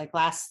classes. Like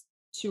last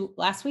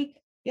week,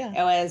 Yeah.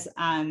 it was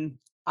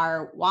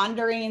our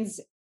wanderings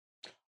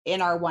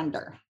in our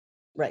wonder.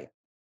 Right.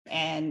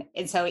 And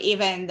so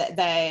even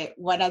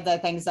one of the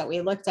things that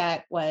we looked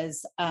at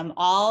was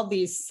all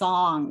these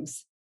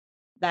songs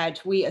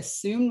that we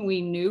assumed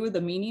we knew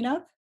the meaning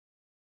of,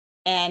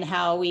 and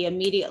how we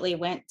immediately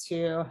went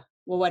to,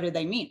 well, what do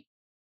they mean?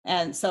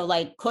 And so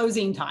like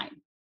Closing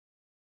Time.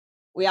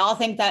 We all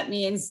think that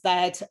means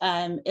that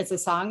it's a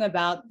song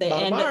about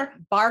the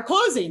bar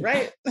closing.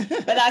 Right.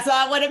 But that's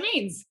not what it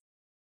means.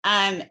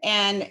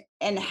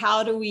 And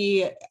how do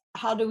we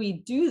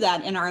do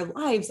that in our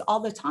lives all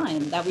the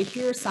time, that we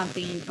hear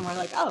something and we're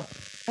like, oh,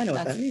 I know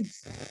what that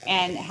means.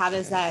 And how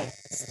does that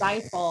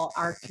stifle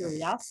our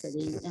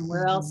curiosity? And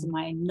where else am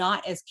I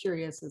not as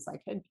curious as I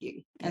could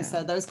be? And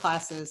so those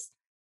classes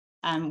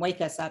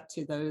wake us up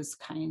to those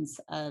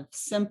kinds of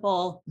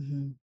simple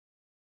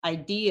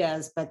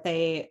ideas, but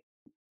they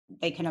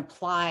can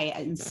apply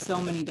in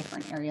so many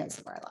different areas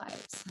of our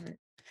lives.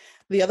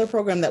 The other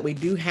program that we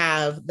do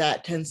have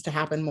that tends to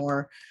happen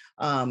more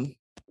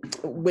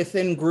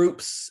within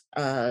groups.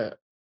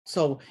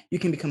 So you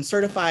can become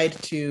certified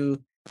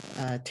to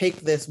take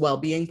this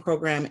well-being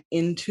program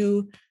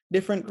into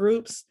different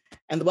groups.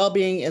 And the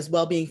well-being is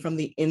well-being from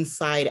the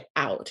inside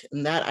out.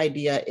 And that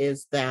idea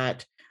is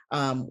that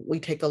we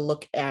take a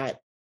look at,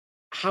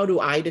 how do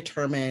I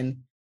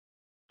determine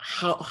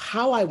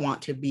how I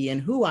want to be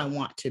and who I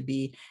want to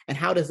be, and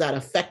how does that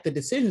affect the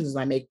decisions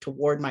I make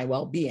toward my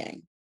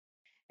well-being?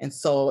 And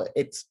so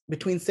it's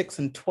between 6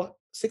 and 12.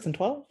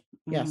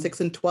 Yeah,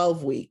 6 and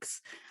 12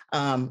 weeks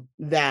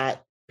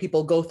that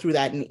people go through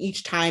that. And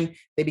each time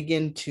they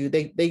begin to,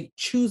 they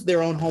choose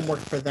their own homework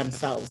for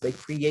themselves. They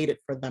create it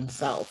for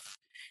themselves,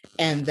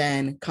 and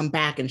then come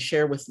back and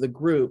share with the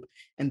group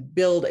and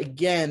build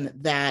again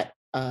that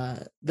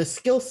the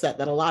skill set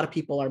that a lot of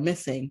people are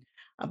missing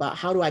about,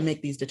 how do I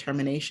make these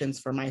determinations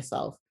for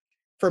myself?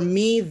 For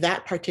me,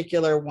 that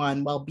particular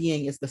one,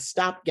 well-being, is the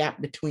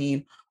stopgap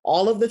between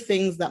all of the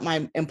things that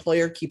my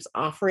employer keeps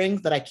offering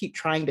that I keep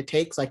trying to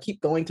take. So I keep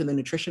going to the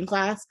nutrition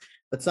class,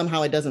 but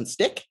somehow it doesn't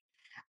stick.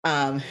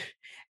 And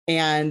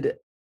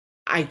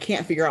I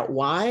can't figure out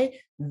why.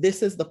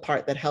 This is the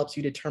part that helps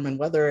you determine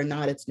whether or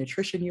not it's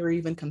nutrition you're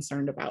even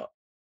concerned about,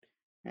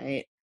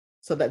 right?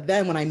 So that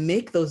then when I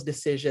make those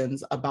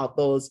decisions about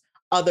those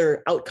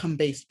other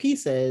outcome-based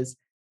pieces,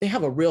 they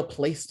have a real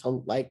place to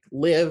like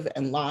live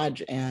and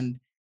lodge and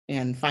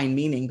find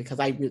meaning, because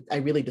I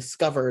really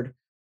discovered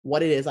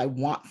what it is I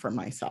want for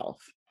myself.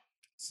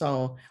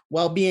 So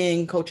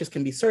well-being coaches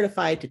can be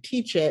certified to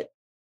teach it.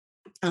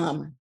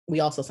 We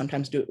also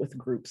sometimes do it with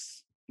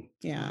groups.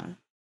 Yeah.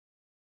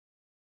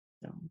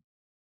 So.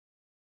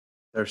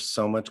 There's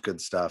so much good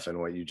stuff in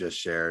what you just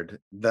shared.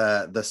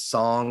 The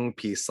song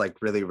piece like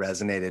really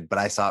resonated, but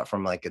I saw it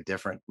from like a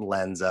different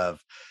lens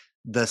of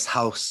this,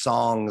 how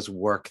songs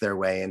work their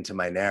way into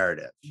my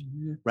narrative,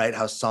 right?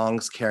 How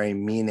songs carry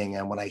meaning.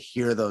 And when I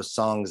hear those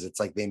songs, it's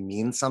like they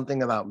mean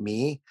something about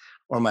me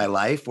or my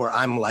life, or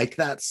I'm like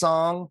that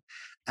song.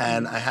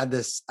 And I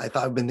thought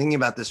I've been thinking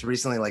about this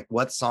recently, like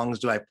what songs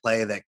do I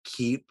play that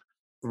keep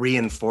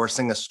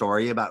reinforcing a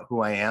story about who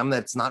I am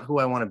that's not who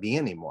I want to be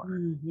anymore.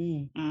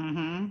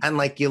 And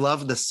like, you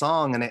love the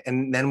song,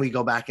 and then we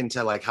go back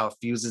into like how it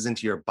fuses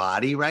into your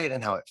body, right?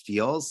 And how it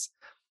feels,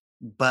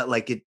 but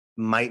like it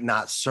might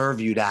not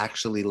serve you to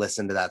actually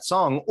listen to that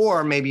song,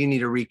 or maybe you need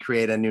to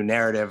recreate a new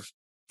narrative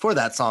for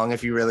that song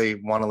if you really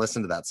want to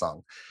listen to that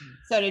song.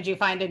 So did you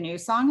find a new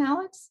song,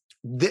 Alex?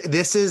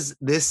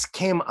 This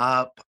came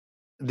up.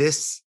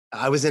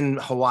 I was in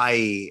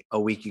Hawaii a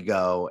week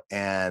ago,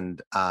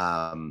 and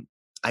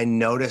I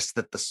noticed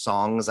that the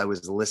songs I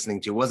was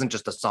listening to, wasn't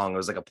just a song, it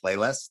was like a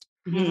playlist,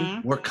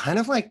 were kind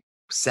of like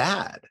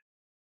sad.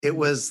 They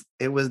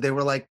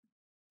were like,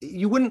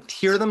 you wouldn't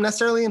hear them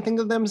necessarily and think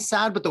of them as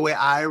sad, but the way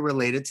I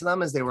related to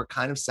them is they were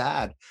kind of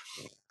sad.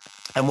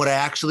 And what I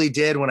actually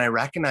did when I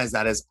recognized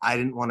that is I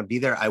didn't want to be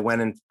there. I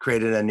went and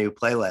created a new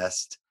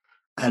playlist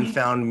and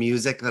found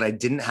music that I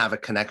didn't have a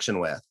connection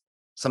with,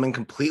 something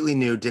completely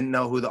new, didn't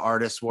know who the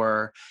artists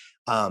were,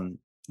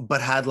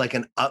 but had like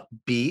an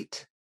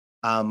upbeat,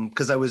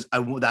 because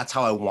that's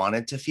how I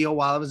wanted to feel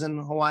while I was in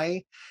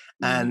Hawaii.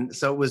 And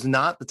so it was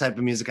not the type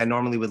of music I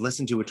normally would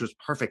listen to, which was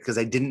perfect because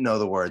I didn't know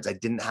the words. I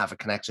didn't have a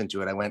connection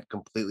to it. I went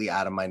completely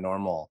out of my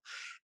normal.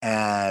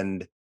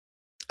 And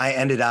I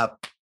ended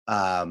up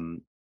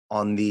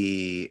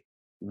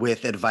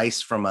with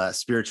advice from a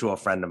spiritual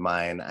friend of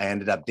mine, I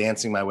ended up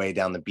dancing my way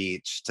down the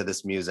beach to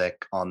this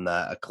music on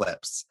the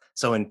eclipse.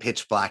 So in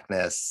pitch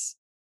blackness,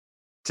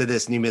 to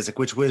this new music,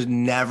 which would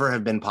never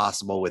have been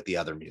possible with the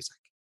other music.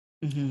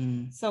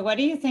 So what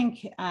do you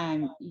think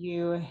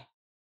you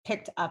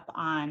picked up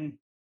on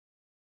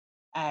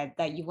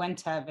that you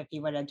wouldn't have if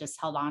you would have just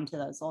held on to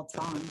those old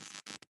songs?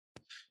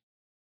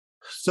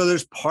 So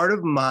there's part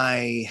of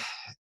my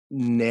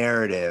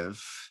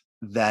narrative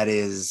that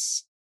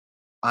is,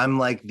 I'm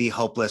like the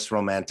hopeless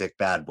romantic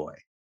bad boy.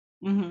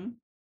 Mm-hmm.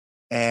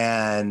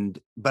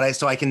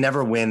 So I can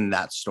never win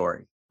that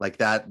story. Like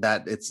that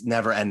it's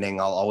never ending.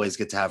 I'll always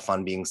get to have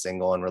fun being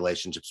single, and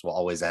relationships will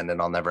always end,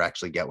 and I'll never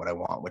actually get what I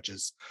want, which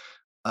is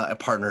a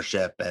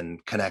partnership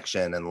and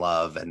connection and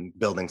love and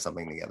building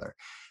something together.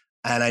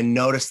 And I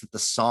noticed that the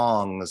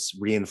songs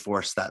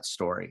reinforce that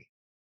story.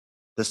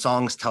 The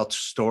songs tell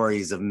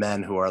stories of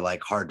men who are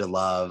like hard to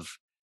love,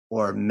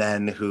 or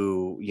men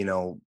who,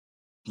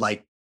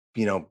 like,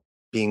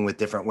 being with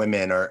different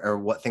women or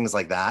what, things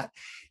like that.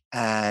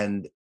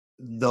 And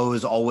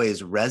those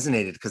always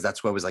resonated because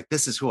that's where I was like,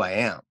 this is who I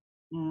am.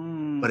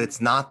 But it's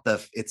not,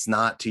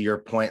 to your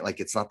point, like,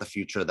 it's not the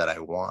future that I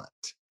want.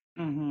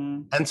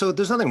 Mm-hmm. And so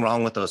there's nothing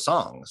wrong with those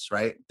songs,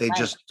 right? They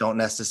just don't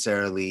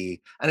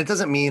necessarily, and it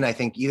doesn't mean, I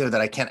think, either that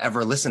I can't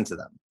ever listen to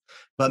them,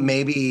 but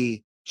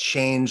maybe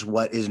change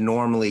what is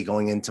normally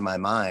going into my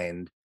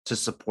mind to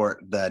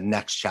support the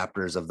next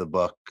chapters of the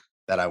book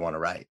that I want to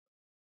write.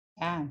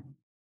 Yeah.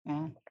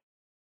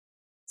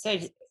 So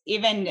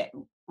even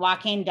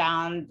walking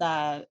down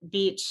the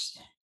beach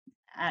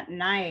at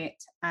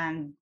night,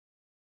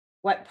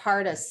 what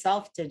part of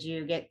self did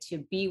you get to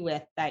be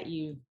with that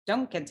you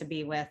don't get to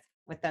be with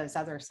those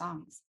other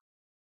songs?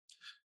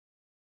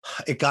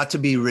 It got to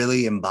be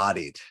really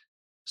embodied.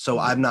 So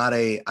I'm not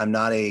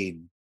a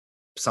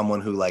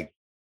someone who, like,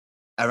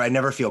 I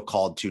never feel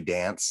called to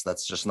dance.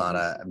 That's just not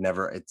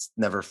it's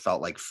never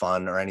felt like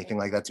fun or anything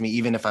like that to me,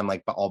 even if I'm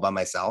like all by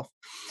myself.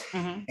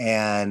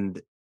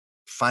 And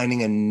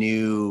finding a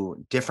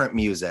new, different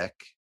music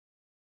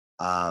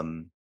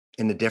in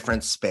a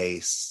different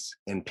space,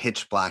 in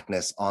pitch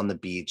blackness on the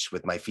beach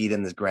with my feet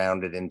in the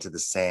grounded into the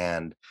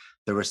sand,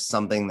 there was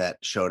something that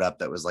showed up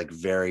that was like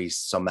very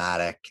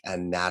somatic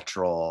and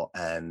natural.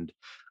 And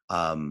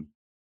I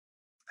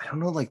don't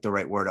know, like the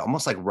right word,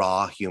 almost like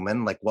raw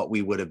human, like what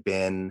we would have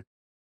been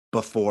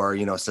before,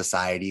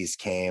 societies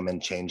came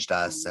and changed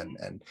us.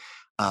 And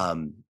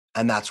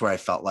that's where I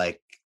felt like,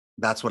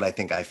 that's what I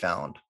think I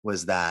found,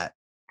 was that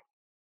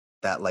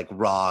like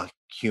raw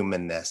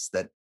humanness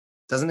that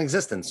doesn't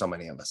exist in so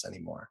many of us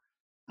anymore.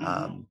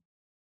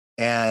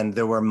 And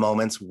there were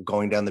moments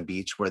going down the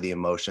beach where the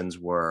emotions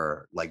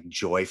were like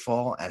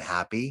joyful and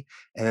happy.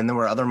 And then there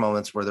were other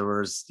moments where there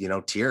was,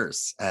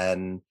 tears,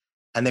 and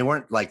they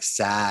weren't like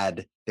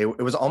sad.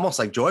 It was almost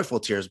like joyful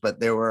tears, but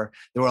there were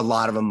a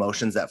lot of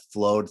emotions that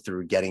flowed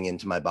through getting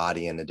into my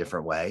body in a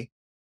different way.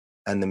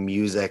 And the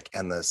music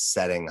and the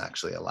setting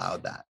actually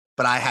allowed that,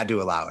 but I had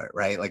to allow it,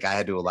 right? Like I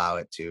had to allow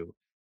it to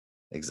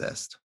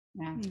exist.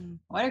 Yeah.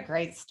 What a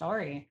great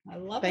story. I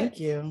love it. Thank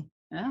you.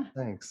 Yeah.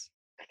 Thanks.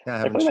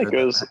 Yeah, I think that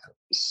goes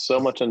so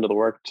much into the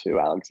work too,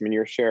 Alex. I mean,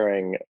 you're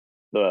sharing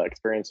the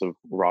experience of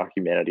raw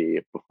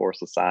humanity before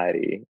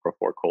society,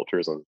 before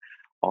cultures, and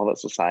all that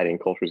society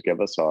and cultures give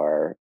us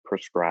are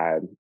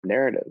prescribed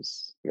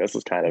narratives. And this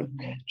is kind of,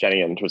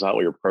 Jenny, and turns out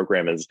what your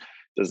program is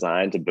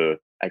designed to both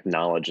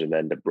acknowledge and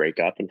then to break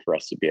up, and for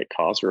us to be a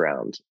cause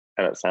around.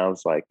 And it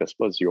sounds like this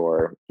was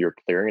your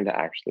clearing to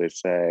actually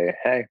say,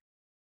 hey,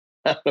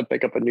 I'm going to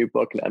pick up a new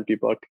book, an empty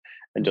book,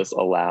 and just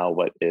allow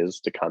what is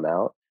to come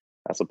out,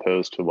 as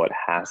opposed to what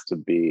has to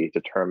be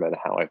determined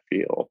how I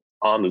feel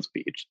on this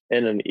beach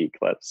in an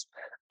eclipse.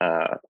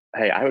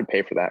 Hey, I would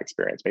pay for that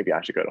experience. Maybe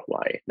I should go to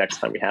Hawaii next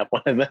time we have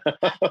one of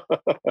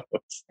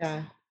those.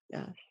 Yeah.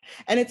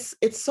 And it's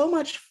so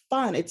much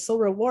fun. It's so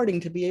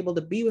rewarding to be able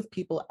to be with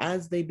people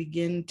as they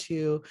begin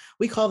to,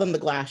 we call them the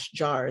glass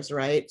jars,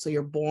 right? So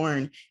you're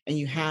born and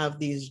you have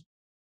these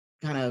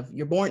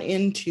you're born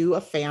into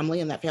a family,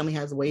 and that family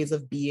has ways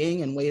of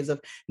being and ways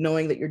of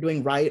knowing that you're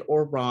doing right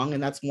or wrong.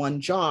 And that's one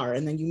jar.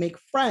 And then you make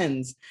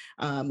friends,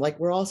 like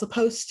we're all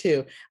supposed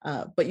to,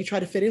 but you try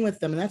to fit in with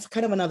them. And that's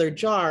kind of another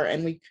jar.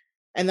 And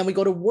then we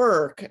go to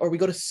work or we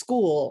go to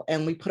school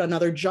and we put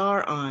another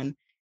jar on.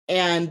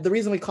 And the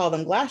reason we call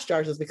them glass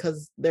jars is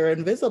because they're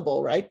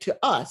invisible, right? To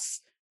us,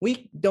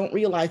 we don't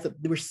realize that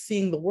we're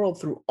seeing the world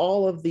through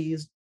all of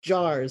these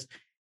jars.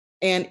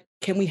 And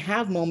can we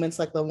have moments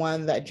like the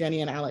one that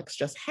Jenny and Alex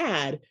just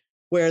had,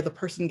 where the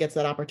person gets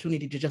that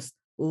opportunity to just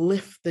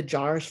lift the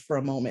jars for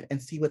a moment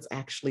and see what's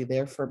actually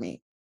there for me?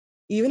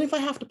 Even if I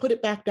have to put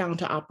it back down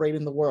to operate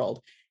in the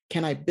world,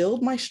 can I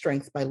build my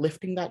strength by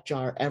lifting that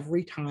jar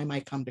every time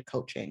I come to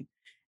coaching?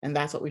 And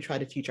that's what we try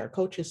to teach our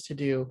coaches to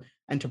do,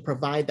 and to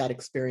provide that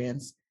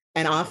experience.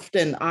 And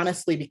often,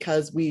 honestly,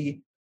 because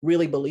we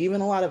really believe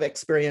in a lot of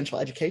experiential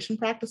education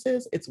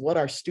practices, it's what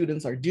our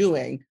students are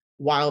doing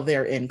while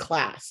they're in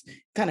class.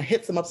 Kind of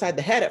hits them upside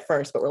the head at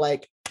first, but we're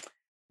like,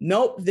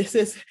 nope,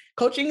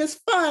 coaching is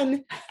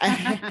fun.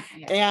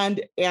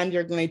 and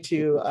you're going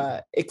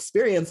to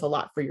experience a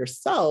lot for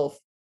yourself,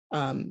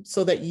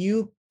 so that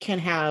you can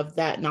have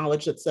that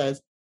knowledge that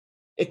says,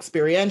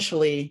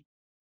 experientially,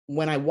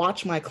 when I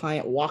watch my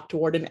client walk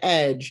toward an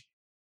edge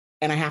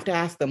and I have to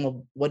ask them,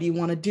 well, what do you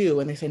want to do?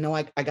 And they say, no,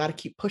 I got to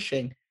keep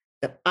pushing,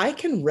 that I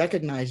can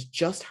recognize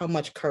just how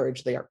much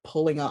courage they are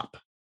pulling up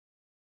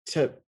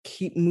to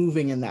keep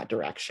moving in that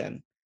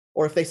direction.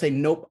 Or if they say,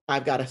 nope,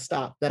 I've got to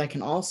stop, that I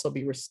can also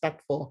be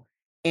respectful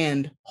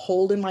and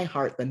hold in my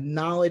heart the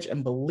knowledge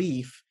and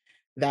belief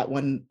that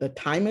when the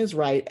time is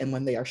right and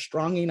when they are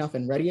strong enough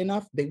and ready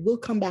enough, they will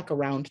come back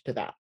around to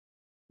that.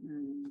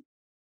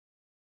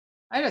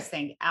 I just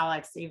think,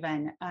 Alex,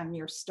 even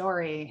your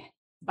story,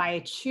 by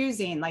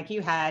choosing, like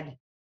you had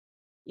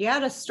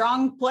a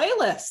strong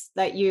playlist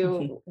that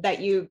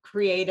you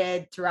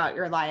created throughout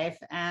your life,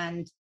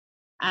 and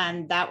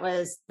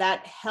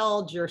that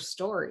held your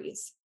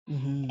stories.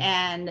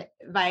 And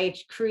by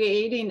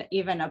creating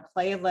even a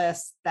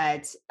playlist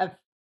of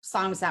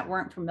songs that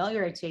weren't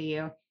familiar to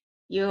you,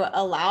 you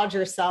allowed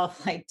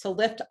yourself like to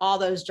lift all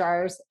those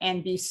jars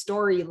and be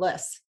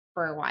storyless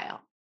for a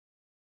while.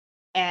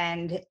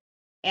 And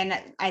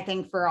I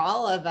think for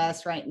all of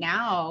us right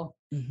now,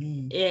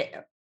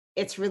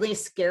 it's really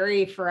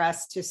scary for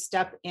us to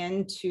step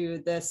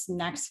into this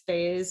next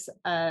phase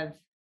of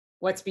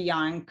what's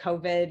beyond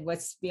COVID,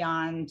 what's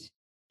beyond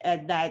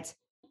that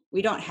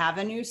we don't have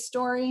a new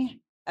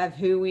story of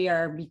who we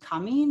are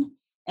becoming.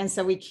 And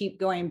so we keep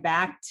going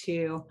back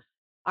to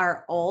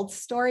our old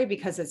story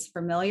because it's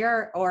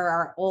familiar, or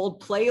our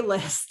old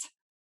playlist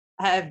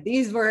of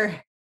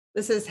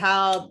this is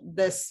how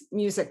this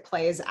music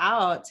plays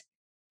out.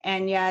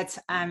 And yet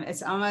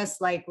it's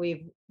almost like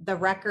the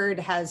record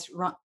has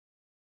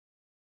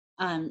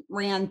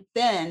ran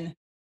thin,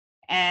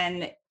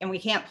 and we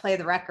can't play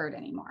the record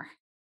anymore.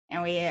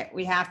 And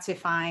we have to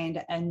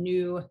find a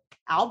new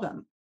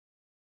album.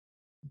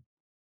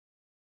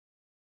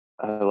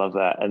 I love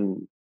that.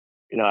 And,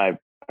 I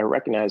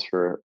recognize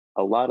for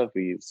a lot of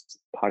these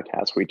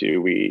podcasts we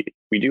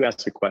do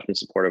ask a question in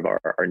support of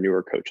our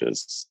newer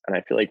coaches. And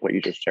I feel like what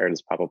you just shared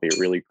is probably a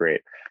really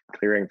great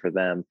clearing for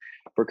them.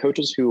 For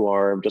coaches who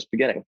are just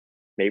beginning,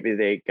 maybe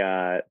they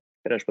got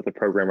finished with the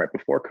program right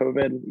before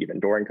COVID, even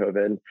during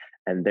COVID,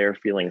 and they're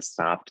feeling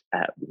stopped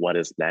at what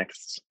is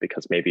next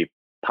because maybe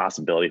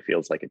possibility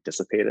feels like it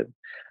dissipated.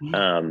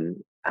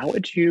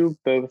 What do you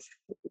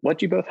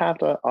both have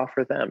to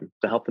offer them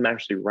to help them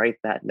actually write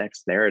that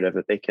next narrative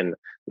that they can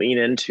lean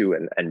into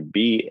and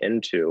be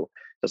into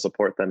to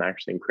support them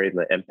actually in creating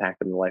the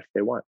impact in the life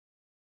they want?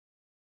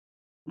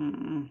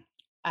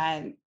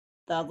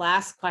 The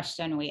last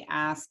question we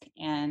ask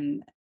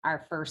in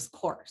our first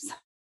course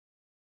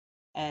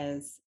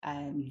is,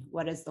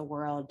 what does the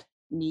world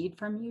need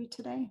from you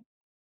today?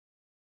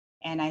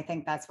 And I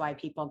think that's why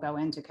people go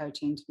into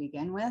coaching to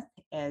begin with,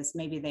 is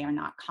maybe they are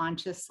not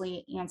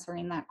consciously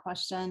answering that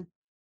question,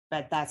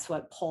 but that's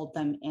what pulled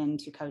them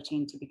into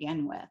coaching to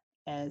begin with,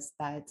 is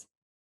that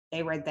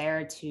they were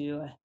there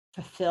to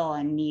fulfill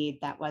a need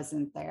that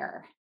wasn't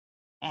there.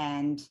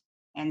 And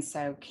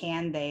so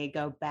can they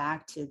go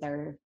back to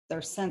their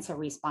sense of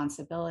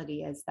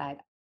responsibility, is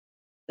that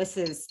this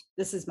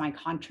is my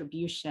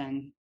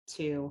contribution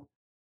to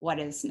what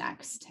is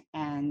next.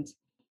 And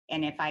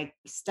if I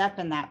step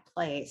in that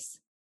place,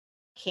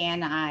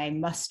 can I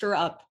muster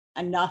up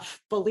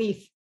enough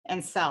belief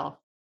in self?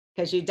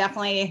 Because you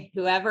definitely,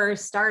 whoever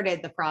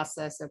started the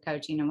process of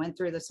coaching and went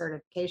through the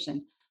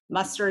certification,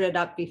 mustered it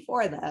up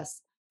before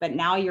this, but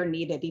now you're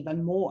needed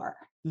even more.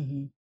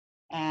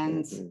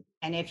 And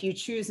if you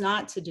choose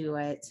not to do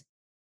it,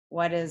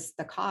 what is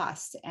the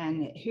cost?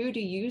 And who do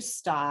you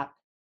stop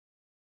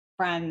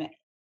from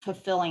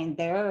fulfilling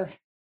their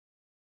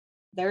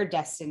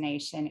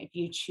destination if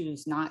you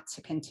choose not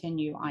to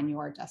continue on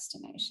your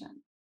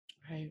destination?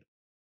 Right.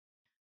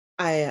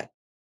 I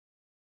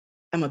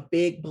am a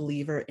big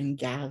believer in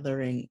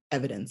gathering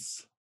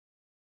evidence.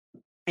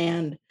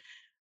 And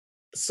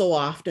so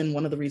often,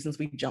 one of the reasons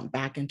we jump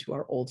back into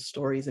our old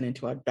stories and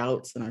into our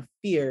doubts and our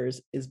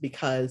fears is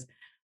because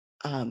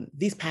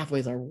these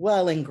pathways are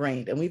well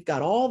ingrained, and we've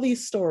got all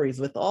these stories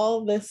with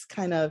all this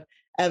kind of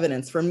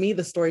evidence. For me,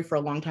 the story for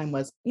a long time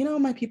was,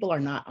 my people are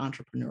not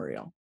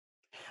entrepreneurial.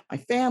 My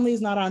family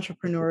is not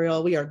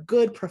entrepreneurial. We are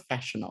good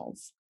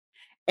professionals.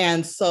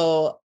 And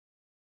so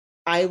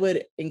I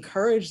would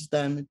encourage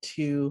them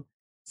to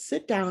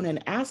sit down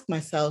and ask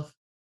myself,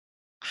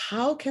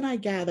 how can I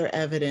gather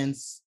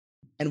evidence,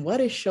 and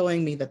what is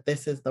showing me that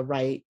this is the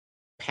right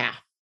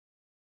path?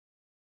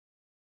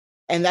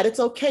 And that it's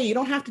okay. You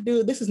don't have to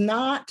do, this is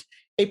not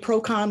a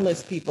pro-con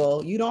list,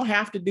 people. You don't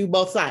have to do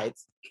both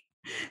sides.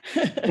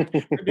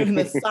 We're doing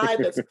the side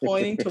that's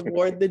pointing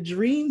toward the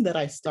dream that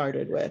I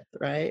started with,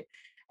 right?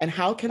 And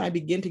how can I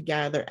begin to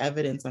gather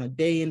evidence on a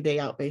day in, day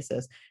out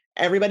basis?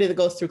 Everybody that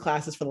goes through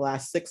classes for the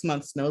last 6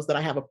 months knows that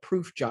I have a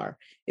proof jar.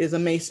 It is a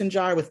mason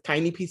jar with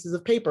tiny pieces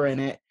of paper in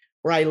it,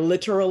 where I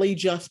literally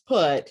just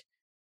put,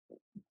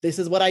 this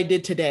is what I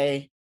did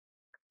today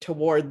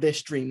toward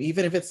this dream.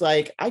 Even if it's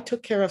like, I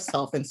took care of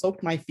self and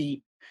soaked my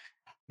feet,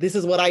 this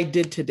is what I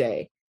did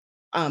today.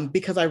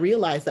 Because I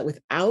realized that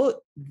without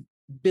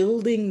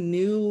building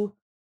new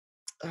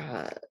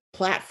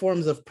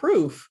platforms of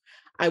proof,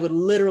 I would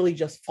literally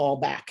just fall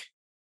back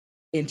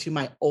into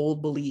my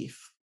old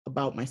belief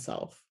about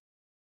myself.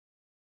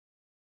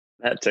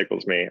 That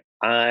tickles me.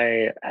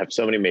 I have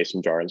so many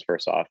mason jars,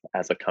 first off,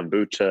 as a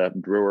kombucha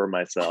brewer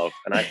myself.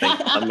 And I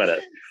think I'm gonna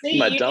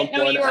dump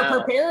one out. You were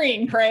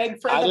preparing, Craig,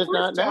 for the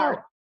first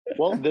jar.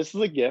 Well, this is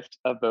a gift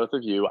of both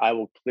of you. I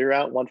will clear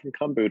out one from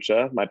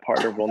kombucha. My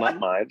partner will not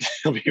mind.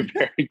 He'll be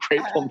very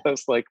grateful,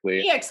 most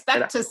likely. We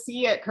expect to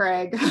see it,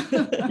 Craig.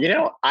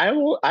 I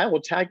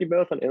will tag you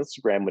both on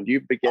Instagram when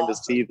you begin to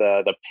see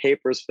the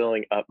papers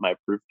filling up my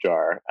proof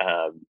jar.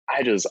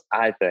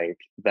 I think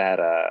that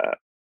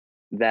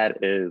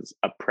that is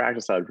a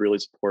practice that would really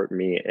support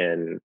me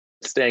in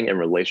staying in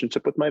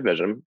relationship with my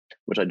vision,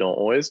 which I don't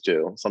always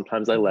do.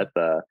 Sometimes I let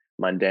the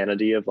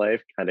mundanity of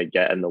life kind of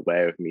get in the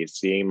way of me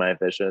seeing my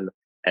vision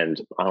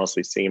and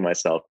honestly seeing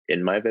myself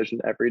in my vision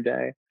every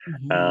day.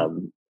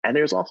 And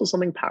there's also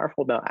something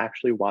powerful about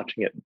actually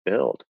watching it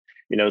build,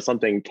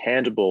 something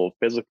tangible,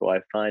 physical.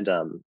 I find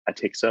I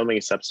take so many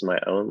steps in my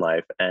own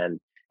life, and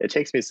it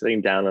takes me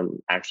sitting down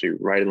and actually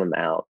writing them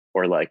out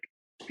or like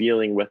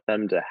feeling with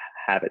them to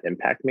have it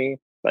impact me.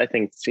 But I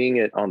think seeing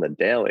it on the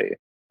daily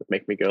would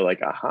make me go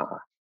like, aha,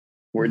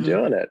 we're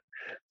doing it.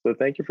 So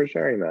thank you for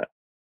sharing that.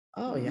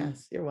 Oh,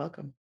 yes. You're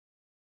welcome.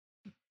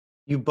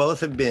 You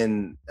both have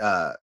been,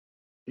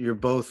 you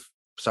both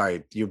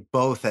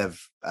have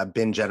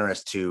been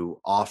generous to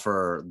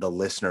offer the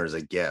listeners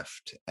a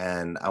gift.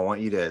 And I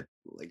want you to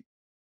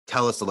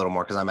tell us a little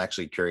more, because I'm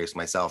actually curious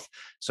myself.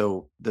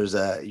 So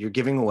you're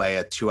giving away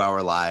a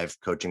 2-hour live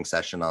coaching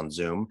session on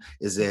Zoom.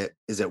 Is it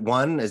to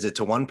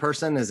one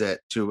person? Is it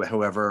to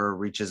whoever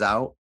reaches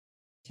out?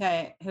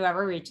 To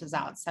whoever reaches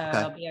out. So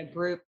it'll be a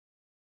group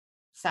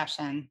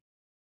session.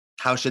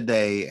 How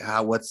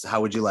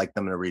would you like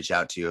them to reach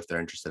out to you if they're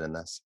interested in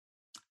this?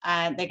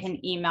 They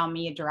can email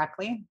me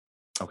directly.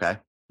 Okay.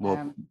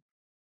 We'll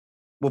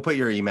put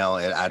your email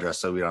address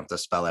so we don't have to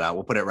spell it out.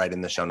 We'll put it right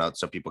in the show notes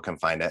so people can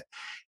find it.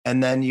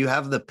 And then you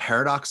have the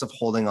Paradox of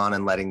Holding On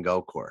and Letting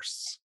Go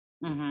course.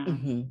 Do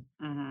you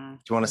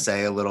want to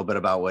say a little bit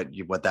about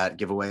what that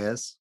giveaway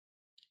is?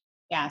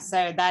 Yeah,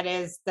 so that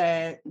is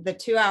the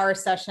 2-hour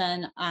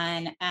session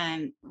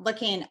on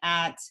looking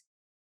at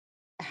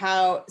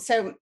how.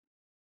 So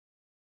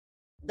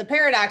the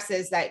paradox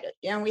is that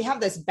we have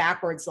this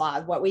backwards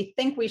law. What we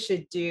think we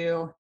should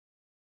do,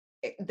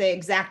 the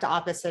exact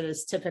opposite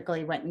is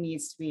typically what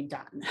needs to be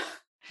done.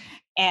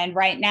 And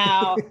right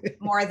now,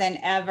 more than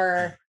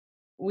ever,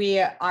 we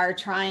are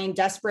trying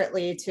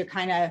desperately to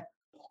kind of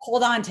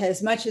hold on to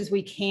as much as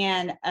we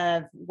can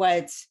of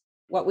what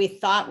we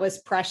thought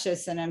was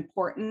precious and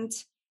important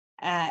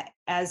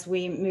as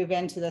we move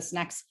into this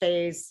next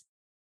phase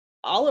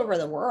all over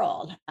the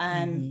world.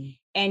 And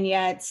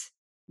yet,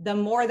 the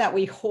more that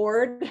we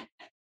hoard,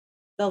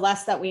 the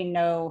less that we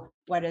know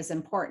what is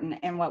important.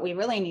 And what we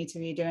really need to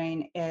be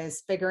doing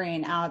is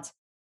figuring out,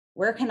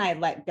 where can I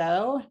let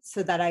go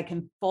so that I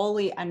can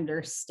fully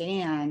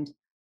understand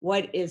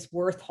what is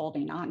worth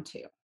holding on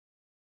to?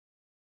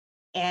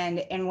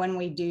 And when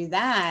we do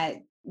that,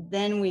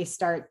 then we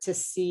start to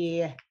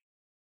see,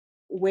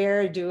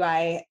 where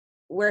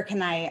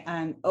can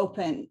I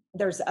open,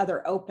 there's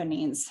other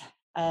openings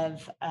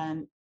of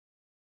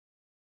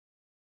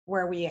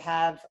where we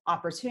have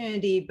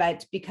opportunity,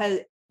 but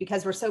because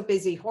we're so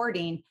busy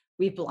hoarding,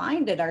 we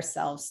blinded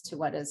ourselves to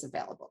what is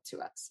available to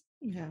us.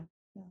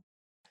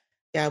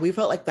 Yeah, we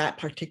felt like that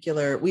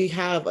particular, we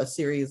have a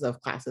series of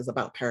classes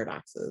about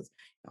paradoxes,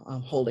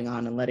 holding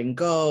on and letting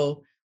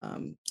go,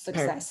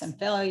 success and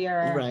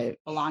failure, right,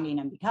 belonging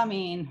and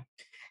becoming.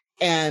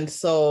 And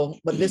so,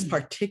 but this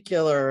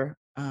particular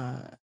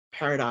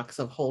paradox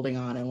of holding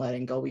on and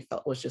letting go, we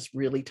felt was just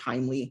really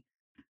timely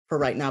for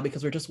right now,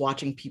 because we're just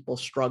watching people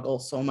struggle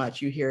so much.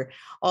 You hear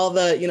all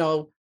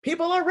the,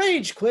 people are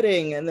rage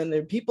quitting, and then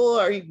the people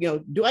are,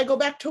 do I go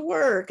back to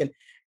work?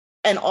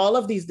 And all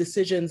of these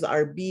decisions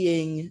are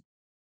being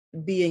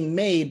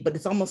made, but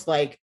it's almost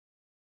like,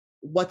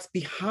 what's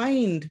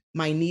behind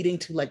my needing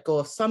to let go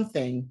of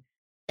something?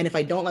 And if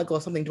I don't let go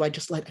of something, do I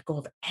just let go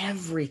of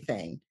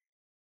everything?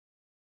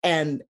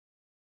 And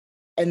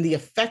the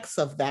effects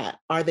of that,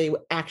 are they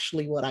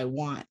actually what I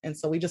want? And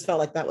so we just felt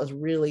like that was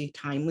really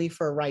timely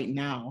for right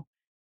now,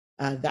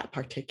 that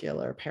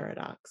particular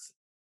paradox.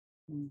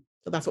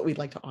 So that's what we'd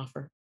like to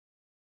offer.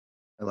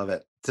 I love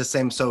it. It's the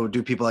same. So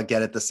do people that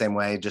get it the same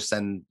way just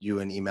send you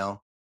an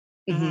email?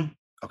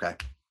 Okay.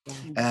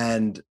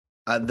 And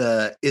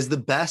is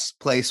the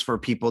best place for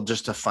people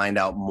just to find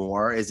out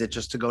more? Is it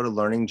just to go to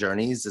Learning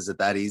Journeys? Is it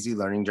that easy?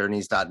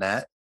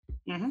 learningjourneys.net?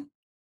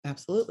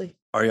 Absolutely.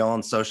 Are you all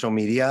on social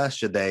media?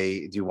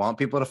 Do you want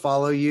people to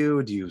follow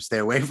you? Do you stay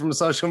away from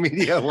social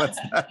media? What's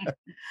that?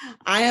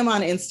 I am on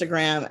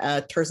Instagram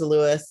at Terza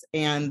Lewis,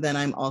 and then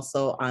I'm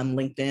also on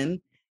LinkedIn.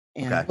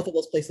 And both of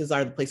those places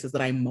are the places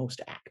that I'm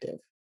most active.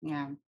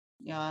 Yeah.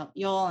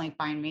 You'll only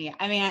find me.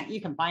 I mean, you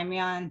can find me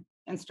on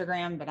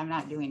Instagram, but I'm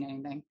not doing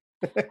anything.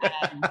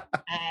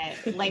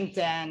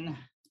 LinkedIn,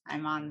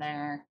 I'm on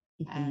there.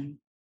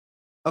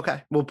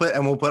 Okay. We'll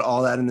put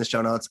all that in the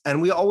show notes.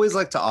 And we always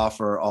like to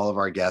offer all of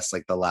our guests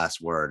like the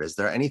last word. Is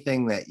there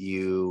anything that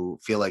you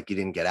feel like you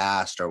didn't get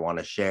asked or want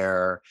to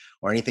share,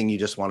 or anything you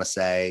just want to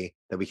say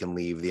that we can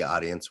leave the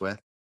audience with?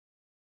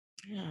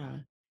 Yeah.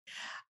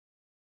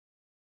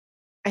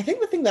 I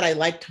think the thing that I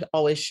like to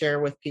always share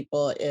with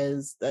people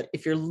is that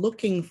if you're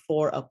looking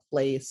for a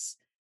place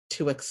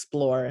to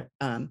explore,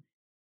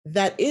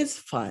 that is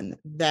fun,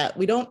 that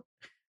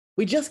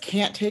we just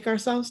can't take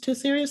ourselves too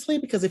seriously,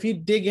 because if you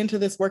dig into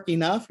this work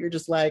enough, you're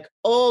just like,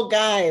 oh,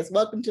 guys,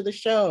 welcome to the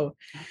show.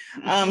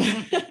 And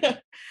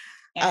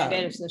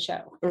it is the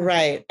show.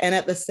 Right. And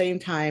at the same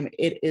time,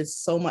 it is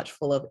so much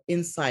full of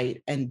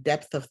insight and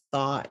depth of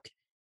thought,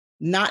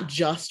 not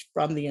just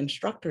from the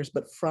instructors,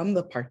 but from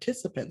the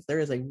participants. There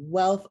is a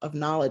wealth of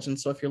knowledge. And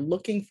so if you're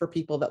looking for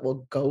people that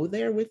will go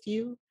there with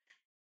you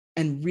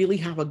and really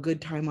have a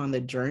good time on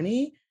the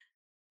journey,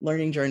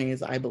 Learning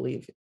Journeys, I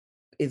believe,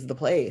 is the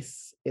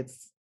place.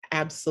 It's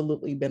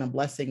absolutely been a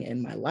blessing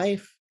in my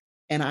life.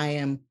 And I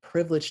am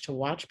privileged to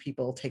watch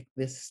people take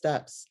these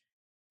steps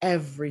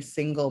every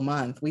single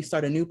month. We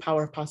start a new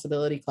Power of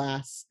Possibility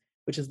class,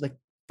 which is the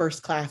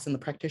first class in the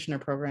practitioner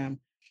program.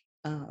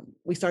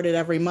 We start it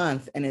every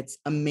month, and it's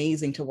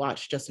amazing to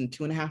watch just in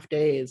 2.5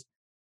 days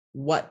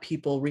what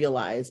people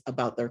realize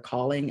about their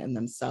calling and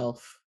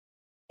themselves.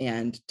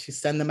 And to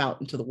send them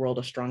out into the world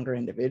a stronger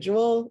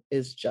individual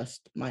is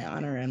just my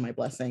honor and my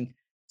blessing.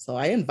 So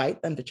I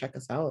invite them to check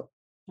us out.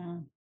 Yeah.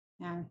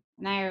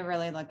 And I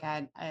really look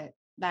at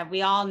that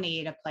we all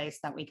need a place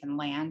that we can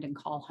land and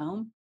call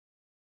home.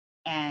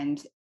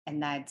 And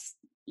that's,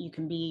 you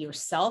can be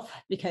yourself,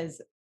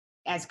 because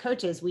as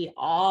coaches, we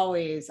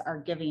always are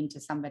giving to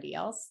somebody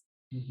else.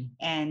 Mm-hmm.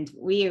 And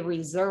we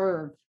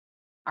reserve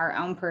our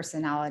own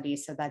personality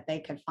so that they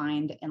could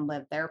find and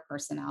live their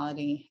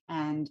personality.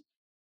 And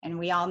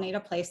we all need a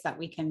place that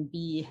we can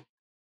be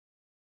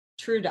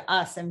true to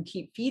us and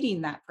keep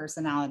feeding that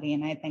personality.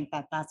 And I think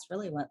that that's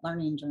really what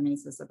Learning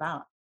Journeys is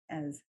about,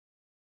 is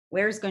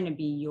where's going to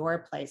be your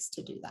place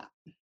to do that.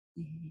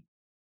 Mm-hmm.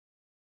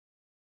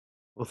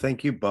 Well,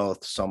 thank you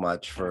both so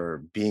much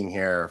for being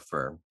here,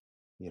 for,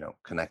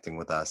 connecting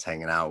with us,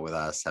 hanging out with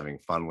us, having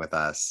fun with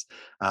us,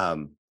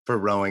 for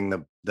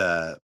rowing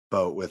the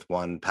boat with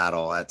one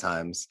paddle at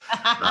times.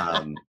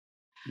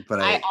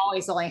 But I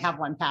always only have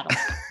one paddle.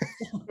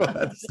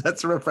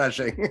 that's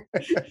refreshing.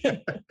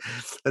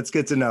 That's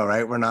good to know,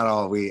 right? We're not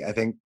all I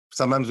think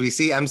sometimes we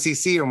see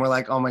MCC and we're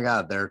like, oh my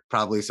God, they're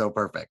probably so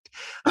perfect.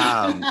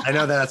 I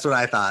know that's what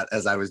I thought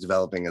as I was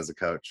developing as a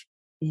coach.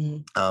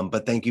 Mm-hmm.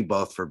 But thank you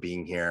both for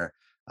being here.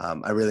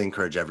 I really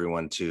encourage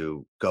everyone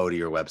to go to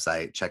your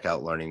website, check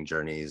out Learning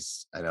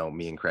Journeys. I know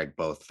me and Craig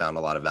both found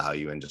a lot of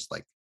value in just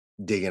like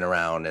digging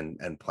around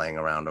and playing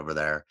around over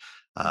there.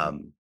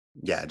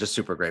 Just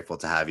super grateful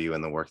to have you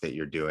and the work that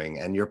you're doing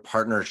and your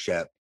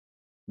partnership.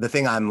 The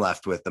thing I'm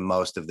left with the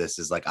most of this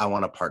is like, I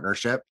want a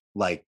partnership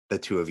like the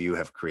two of you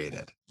have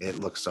created. It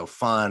looks so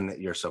fun.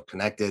 You're so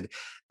connected,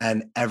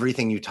 and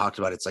everything you talked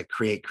about, it's like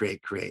create,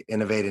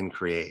 innovate and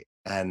create.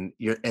 And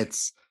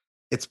it's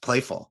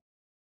playful.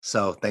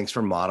 So thanks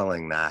for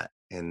modeling that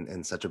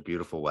in such a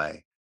beautiful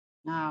way.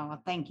 Oh,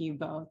 well, thank you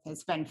both.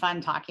 It's been fun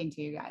talking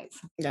to you guys.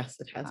 Yes,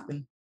 it has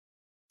been.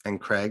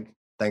 And Craig,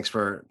 thanks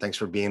for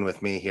being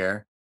with me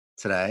here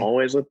today.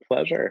 Always a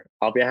pleasure.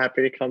 I'll be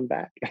happy to come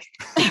back.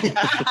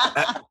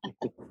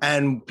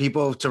 And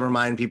to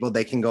remind people,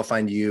 they can go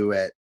find you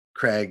at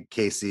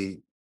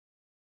CraigCassey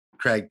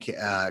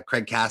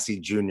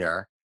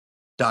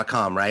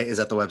Jr.com, right? Is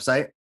that the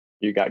website?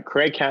 You got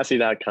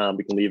CraigCassey.com.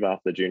 We can leave off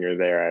the junior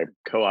there. I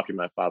co-opted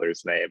my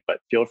father's name, but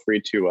feel free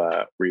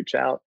to reach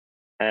out.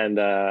 And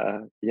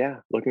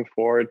looking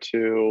forward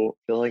to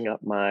filling up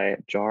my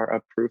jar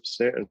of proof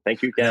soon.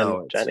 Thank you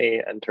again, Jenny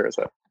and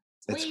Terza.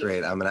 It's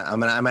great. I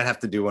might have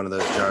to do one of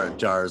those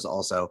jars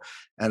also.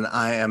 And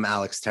I am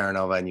Alex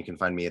Terranova, and you can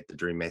find me at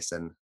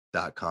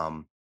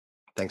thedreammason.com.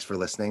 Thanks for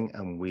listening,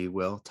 and we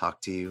will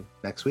talk to you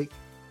next week.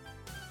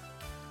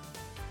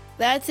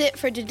 That's it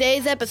for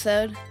today's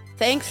episode.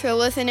 Thanks for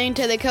listening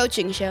to The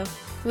Coaching Show.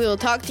 We will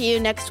talk to you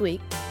next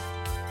week.